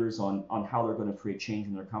leaders on how they're going to create change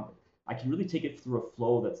in their company. I can really take it through a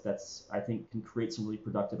flow that's I think can create some really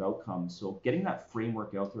productive outcomes. So getting that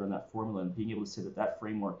framework out there and that formula, and being able to say that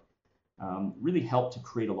framework really helped to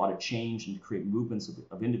create a lot of change and to create movements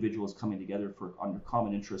of individuals coming together for under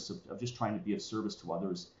common interests of just trying to be of service to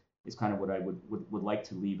others, is kind of what I would like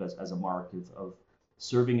to leave as a mark of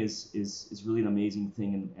serving is really an amazing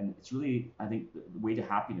thing, and it's really, I think, the way to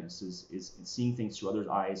happiness is seeing things through others'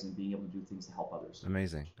 eyes and being able to do things to help others.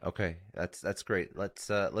 Amazing. Okay, that's great. Let's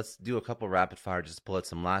do a couple rapid fire, just pull out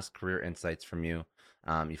some last career insights from you.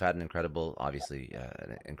 You've had an incredible, obviously,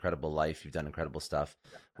 an incredible life. You've done incredible stuff.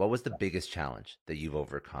 What was the biggest challenge that you've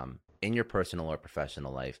overcome in your personal or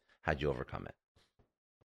professional life? How'd you overcome it?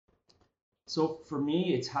 So for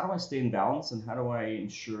me, it's how do I stay in balance, and how do I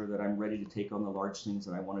ensure that I'm ready to take on the large things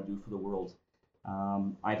that I want to do for the world.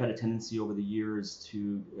 I've had a tendency over the years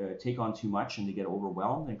to take on too much and to get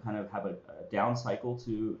overwhelmed, and kind of have a down cycle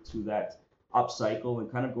to that up cycle,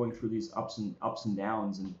 and kind of going through these ups and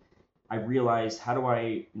downs. And I realized, how do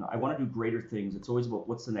I want to do greater things. It's always about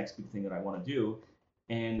what's the next big thing that I want to do.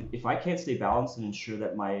 And if I can't stay balanced and ensure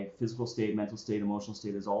that my physical state, mental state, emotional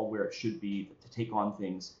state is all where it should be to take on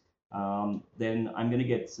things, then I'm going to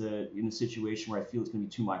get in a situation where I feel it's going to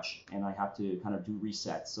be too much, and I have to kind of do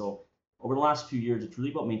resets. So over the last few years, it's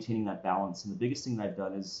really about maintaining that balance. And the biggest thing that I've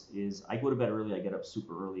done is I go to bed early. I get up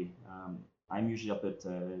super early. I'm usually up at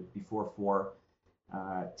before 4,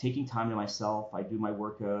 taking time to myself. I do my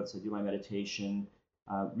workouts. I do my meditation.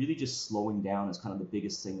 Really just slowing down is kind of the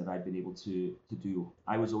biggest thing that I've been able to do.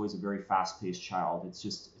 I was always a very fast-paced child.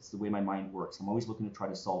 It's the way my mind works. I'm always looking to try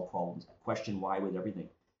to solve problems. I question why with everything.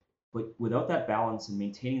 But without that balance and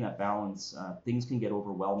maintaining that balance, things can get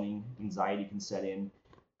overwhelming. Anxiety can set in,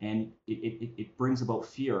 and it brings about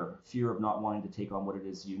fear of not wanting to take on what it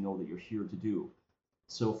is that you're here to do.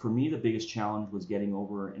 So for me, the biggest challenge was getting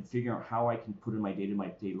over and figuring out how I can put in my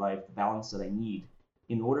day-to-day life the balance that I need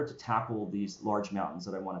in order to tackle these large mountains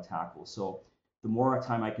that I want to tackle. So the more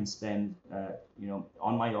time I can spend,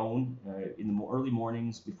 on my own in the early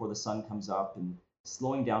mornings before the sun comes up, and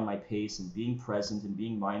slowing down my pace and being present and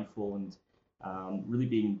being mindful, and really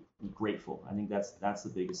being grateful. I think that's the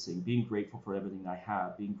biggest thing. Being grateful for everything I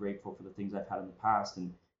have, being grateful for the things I've had in the past,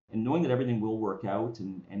 and knowing that everything will work out,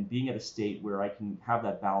 and being at a state where I can have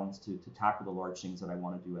that balance to tackle the large things that I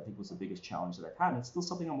want to do, I think was the biggest challenge that I've had. And it's still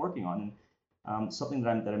something I'm working on, and something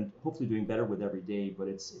that I'm hopefully doing better with every day. But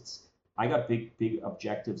it's I got big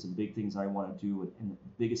objectives and big things I want to do, and the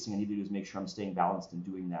biggest thing I need to do is make sure I'm staying balanced in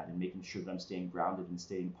doing that, and making sure that I'm staying grounded and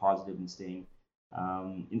staying positive and staying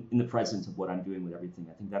in the presence of what I'm doing with everything.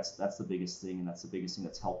 I think that's the biggest thing, and that's the biggest thing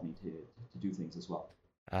that's helped me to do things as well.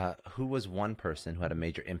 Who was one person who had a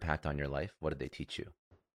major impact on your life? What did they teach you?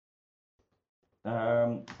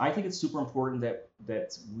 I think it's super important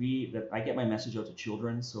that I get my message out to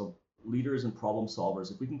children. So leaders and problem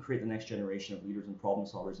solvers. If we can create the next generation of leaders and problem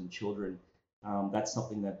solvers and children, that's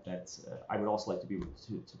something that I would also like to be able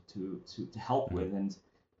to help with. And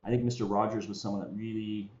I think Mr. Rogers was someone that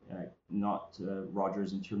really, not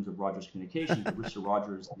Rogers in terms of Rogers Communications, but Mr.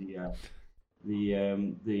 Rogers, the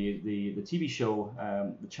TV show,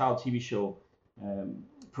 the child TV show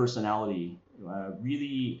personality,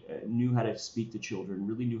 really knew how to speak to children,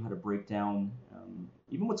 really knew how to break down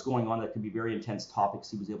even what's going on that can be very intense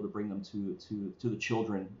topics. He was able to bring them to the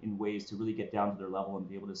children in ways to really get down to their level and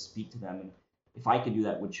be able to speak to them. And if I can do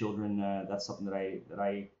that with children, that's something that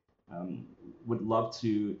I would love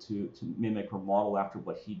to mimic or model after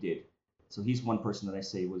what he did. So he's one person that I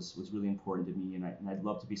say was really important to me, and I'd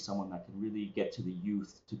love to be someone that can really get to the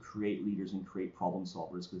youth to create leaders and create problem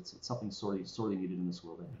solvers, because it's something sorely needed in this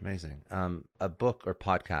world. Amazing. A book or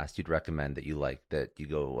podcast you'd recommend that you like, that you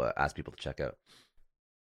go ask people to check out?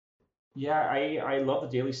 Yeah, I love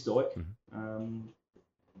the Daily Stoic.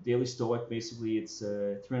 Daily Stoic, basically, it's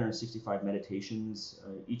 365 meditations,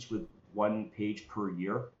 each with 1 page per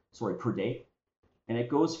day. And it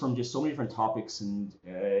goes from just so many different topics, and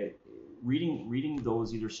reading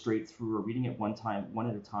those either straight through or reading it one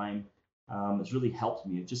at a time has really helped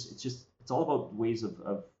me. It's all about ways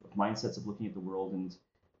of mindsets of looking at the world, and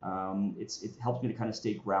it helps me to kind of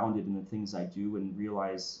stay grounded in the things I do and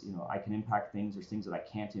realize, I can impact things. There's things that I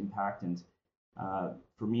can't impact, and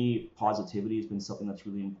for me, positivity has been something that's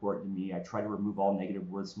really important to me. I try to remove all negative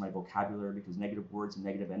words from my vocabulary, because negative words and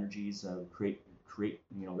negative energies create,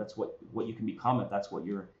 that's what you can become if that's what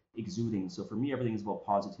you're exuding. So for me, everything is about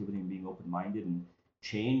positivity and being open-minded and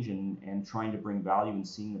change and trying to bring value and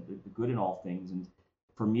seeing the good in all things. And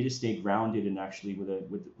for me to stay grounded, and actually with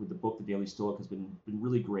the book, The Daily Stoic, has been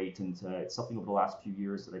really great. And it's something over the last few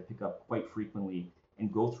years that I pick up quite frequently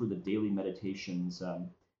and go through the daily meditations.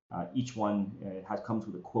 Each one comes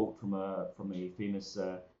with a quote from a famous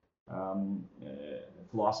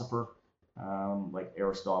philosopher, like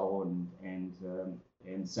Aristotle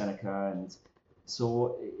and Seneca, and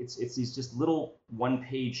so it's these just little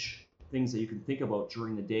 1-page things that you can think about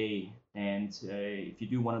during the day. And if you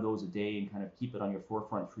do one of those a day and kind of keep it on your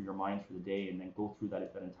forefront for your mind for the day, and then go through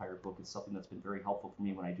that entire book, it's something that's been very helpful for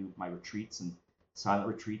me when I do my retreats and silent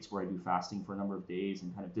retreats, where I do fasting for a number of days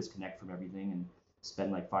and kind of disconnect from everything and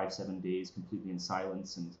spend like 5-7 days completely in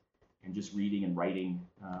silence and just reading and writing.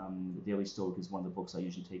 The Daily Stoic is one of the books I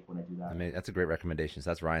usually take when I do that. I mean, that's a great recommendation. So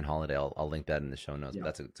that's Ryan Holiday. I'll link that in the show notes. Yeah.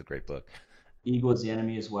 But it's a great book. Ego is the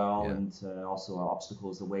Enemy as well, yeah. And also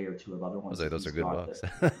Obstacle is the Way, or 2 of other ones. Those are good books.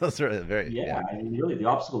 Those are very I mean, really, the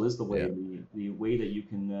obstacle is the way. Yeah. The way that you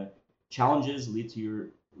can challenges lead to your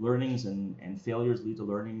learnings, and failures lead to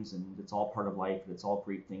learnings, and it's all part of life, and it's all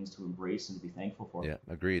great things to embrace and to be thankful for. Yeah,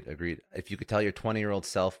 agreed. If you could tell your 20-year-old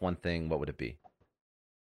self one thing, what would it be?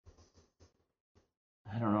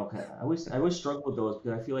 I don't know. I always struggle with those,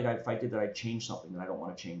 because I feel like if I did that, I'd change something that I don't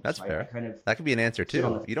want to change. That's fair. That could be an answer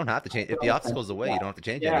too. You don't have to change. If the obstacle's the way, you don't have to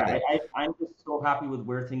change anything. I'm just so happy with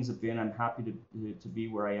where things have been. I'm happy to be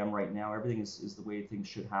where I am right now. Everything is the way things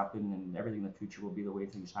should happen, and everything in the future will be the way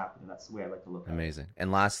things happen. And that's the way I like to look at it. Amazing.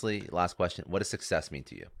 And lastly, last question: what does success mean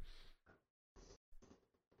to you?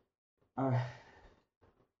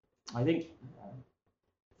 I think.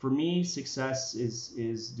 For me, success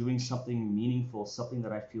is doing something meaningful, something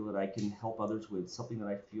that I feel that I can help others with, something that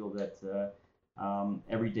I feel that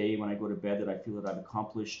every day when I go to bed, that I feel that I've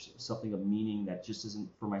accomplished something of meaning that just isn't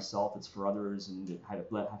for myself, it's for others, and I've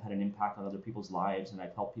had an impact on other people's lives, and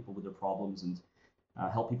I've helped people with their problems and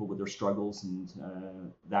help people with their struggles, and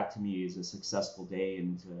that to me is a successful day,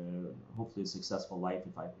 and hopefully a successful life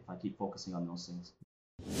if I keep focusing on those things.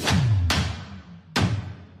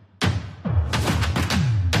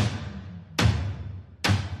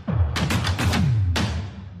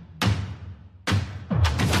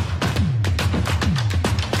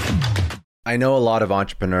 I know a lot of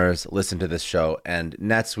entrepreneurs listen to this show, and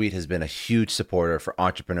NetSuite has been a huge supporter for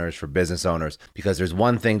entrepreneurs, for business owners, because there's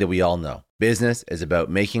one thing that we all know. Business is about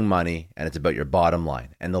making money, and it's about your bottom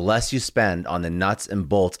line. And the less you spend on the nuts and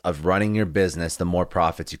bolts of running your business, the more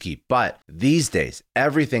profits you keep. But these days,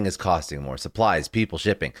 everything is costing more. Supplies, people,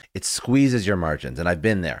 shipping. It squeezes your margins, and I've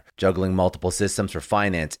been there, juggling multiple systems for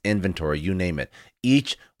finance, inventory, you name it,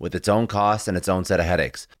 each with its own costs and its own set of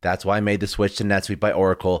headaches. That's why I made the switch to NetSuite by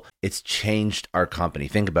Oracle. It's changed our company.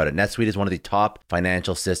 Think about it. NetSuite is one of the top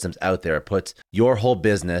financial systems out there. It puts your whole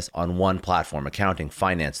business on one platform: accounting,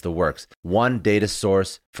 finance, the works. One data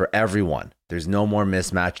source for everyone. There's no more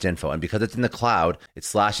mismatched info. And because it's in the cloud, it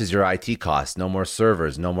slashes your IT costs. No more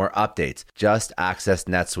servers, no more updates. Just access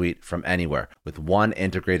NetSuite from anywhere. With one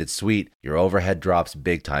integrated suite, your overhead drops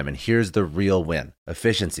big time. And here's the real win: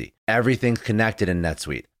 efficiency. Everything's connected in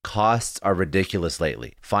NetSuite. Costs are ridiculous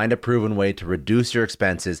lately. Find a proven way to reduce your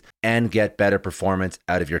expenses and get better performance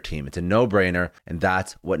out of your team. It's a no-brainer, and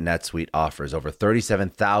that's what NetSuite offers. Over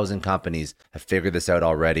 37,000 companies have figured this out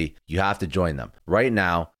already. You have to join them. Right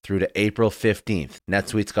now, through to April 15th,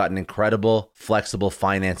 NetSuite's got an incredible, flexible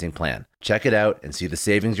financing plan. Check it out and see the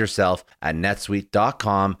savings yourself at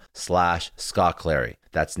netsuite.com/Scott Clary.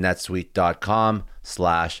 That's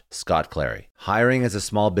netsuite.com/Scott Clary. Hiring as a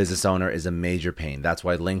small business owner is a major pain. That's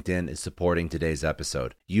why LinkedIn is supporting today's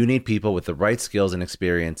episode. You need people with the right skills and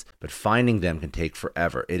experience, but finding them can take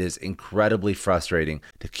forever. It is incredibly frustrating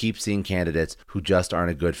to keep seeing candidates who just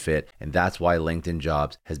aren't a good fit, and that's why LinkedIn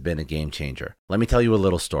Jobs has been a game changer. Let me tell you a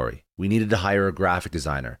little story. We needed to hire a graphic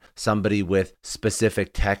designer, somebody with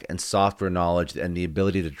specific tech and software knowledge and the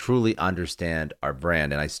ability to truly understand our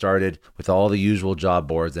brand. And I started with all the usual job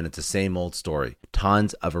boards, and it's the same old story.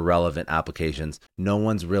 Tons of irrelevant applications. No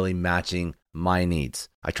one's really matching my needs.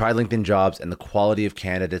 I tried LinkedIn Jobs and the quality of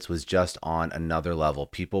candidates was just on another level.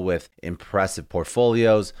 People with impressive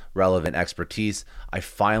portfolios, relevant expertise. I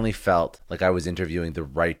finally felt like I was interviewing the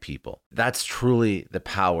right people. That's truly the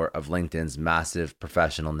power of LinkedIn's massive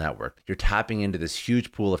professional network. You're tapping into this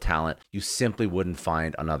huge pool of talent you simply wouldn't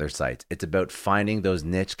find on other sites. It's about finding those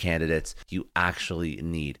niche candidates you actually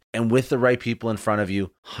need. And with the right people in front of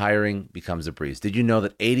you, hiring becomes a breeze. Did you know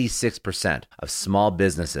that 86% of small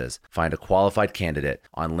businesses find a qualified candidate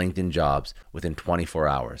on LinkedIn Jobs within 24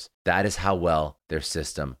 hours? That is how well their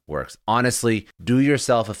system works. Honestly, do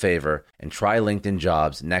yourself a favor and try LinkedIn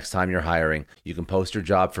Jobs next time you're hiring. You can post your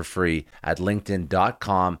job for free at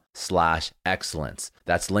linkedin.com/excellence.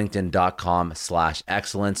 That's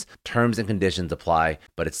linkedin.com/excellence. Terms and conditions apply,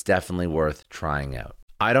 but it's definitely worth trying out.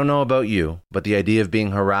 I don't know about you, but the idea of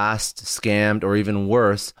being harassed, scammed, or even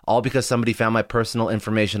worse, all because somebody found my personal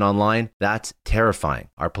information online, that's terrifying.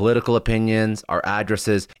 Our political opinions, our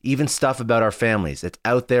addresses, even stuff about our families, it's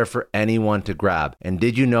out there for anyone to grab. And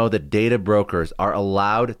did you know that data brokers are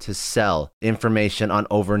allowed to sell information on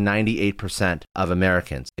over 98% of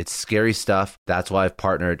Americans? It's scary stuff. That's why I've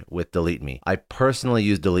partnered with Delete Me. I personally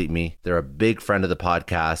use Delete Me. They're a big friend of the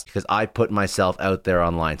podcast because I put myself out there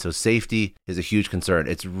online. So safety is a huge concern.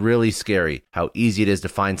 It's really scary how easy it is to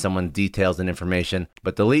find someone's details and information,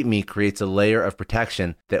 but Delete Me creates a layer of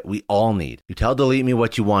protection that we all need. You tell Delete Me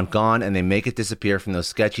what you want gone, and they make it disappear from those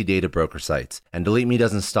sketchy data broker sites. And Delete Me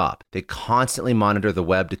doesn't stop. They constantly monitor the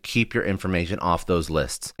web to keep your information off those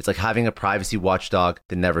lists. It's like having a privacy watchdog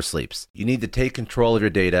that never sleeps. You need to take control of your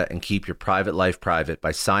data and keep your private life private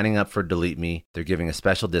by signing up for Delete Me. They're giving a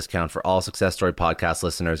special discount for all Success Story podcast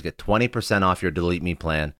listeners. Get 20% off your Delete Me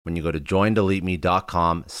plan when you go to joindeleteme.com/success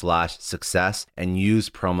and use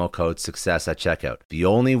promo code success at checkout. The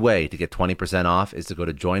only way to get 20% off is to go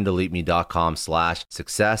to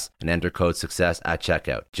joindeleteme.com/success and enter code success at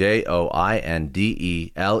checkout.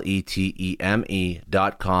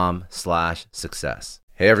 joindeleteme.com/success.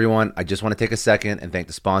 Hey everyone, I just want to take a second and thank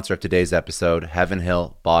the sponsor of today's episode, Heaven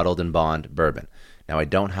Hill Bottled and Bond Bourbon. Now, I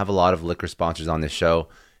don't have a lot of liquor sponsors on this show.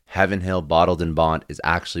 Heaven Hill Bottled and Bond is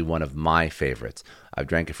actually one of my favorites. I've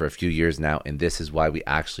drank it for a few years now, and this is why we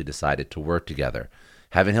actually decided to work together.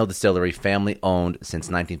 Heaven Hill Distillery, family owned since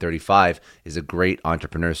 1935, is a great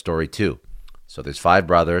entrepreneur story too. So there's 5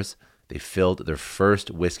 brothers. They filled their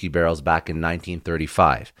first whiskey barrels back in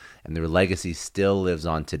 1935, and their legacy still lives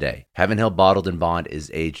on today. Heaven Hill Bottled and Bond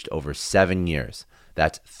is aged over 7 years.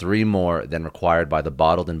 That's 3 more than required by the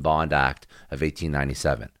Bottled and Bond Act of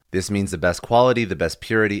 1897. This means the best quality, the best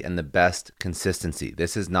purity, and the best consistency.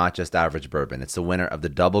 This is not just average bourbon. It's the winner of the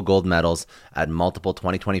double gold medals at multiple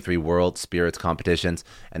 2023 World Spirits competitions,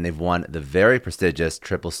 and they've won the very prestigious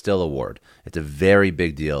Triple Still Award. It's a very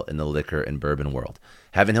big deal in the liquor and bourbon world.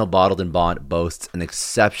 Heaven Hill Bottled and Bond boasts an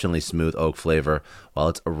exceptionally smooth oak flavor, while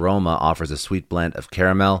its aroma offers a sweet blend of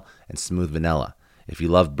caramel and smooth vanilla. If you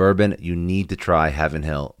love bourbon, you need to try Heaven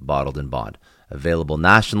Hill Bottled and Bond. Available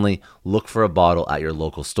nationally, look for a bottle at your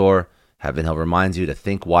local store. Heaven Hill reminds you to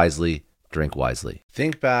think wisely, drink wisely.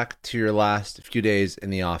 Think back to your last few days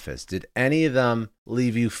in the office. Did any of them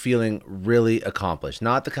leave you feeling really accomplished?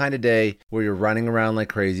 Not the kind of day where you're running around like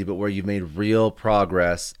crazy, but where you've made real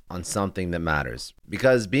progress on something that matters.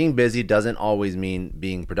 Because being busy doesn't always mean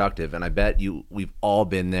being productive, and I bet we've all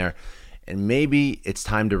been there. And maybe it's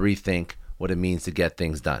time to rethink what it means to get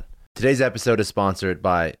things done. Today's episode is sponsored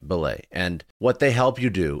by Belay, and what they help you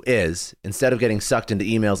do is, instead of getting sucked into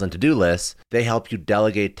emails and to-do lists, they help you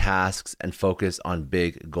delegate tasks and focus on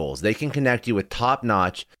big goals. They can connect you with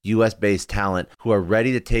top-notch US-based talent who are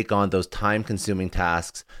ready to take on those time-consuming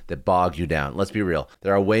tasks that bog you down. Let's be real.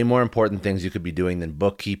 There are way more important things you could be doing than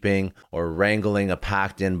bookkeeping or wrangling a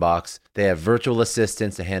packed inbox. They have virtual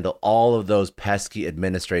assistants to handle all of those pesky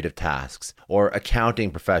administrative tasks, or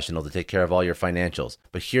accounting professional to take care of all your financials.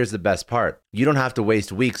 But here's the best part. You don't have to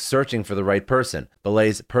waste weeks searching for the right person.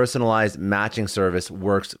 Belay's personalized matching service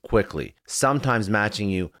works quickly, sometimes matching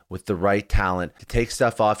you with the right talent to take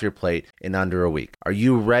stuff off your plate in under a week. Are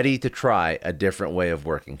you ready to try a different way of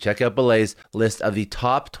working? Check out Belay's list of the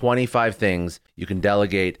top 25 things you can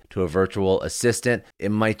delegate to a virtual assistant.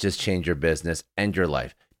 It might just change your business and your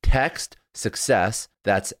life. Text SUCCESS,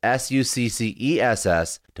 that's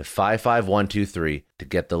SUCCESS, to 55123 to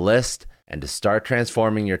get the list and to start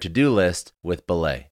transforming your to-do list with Belay.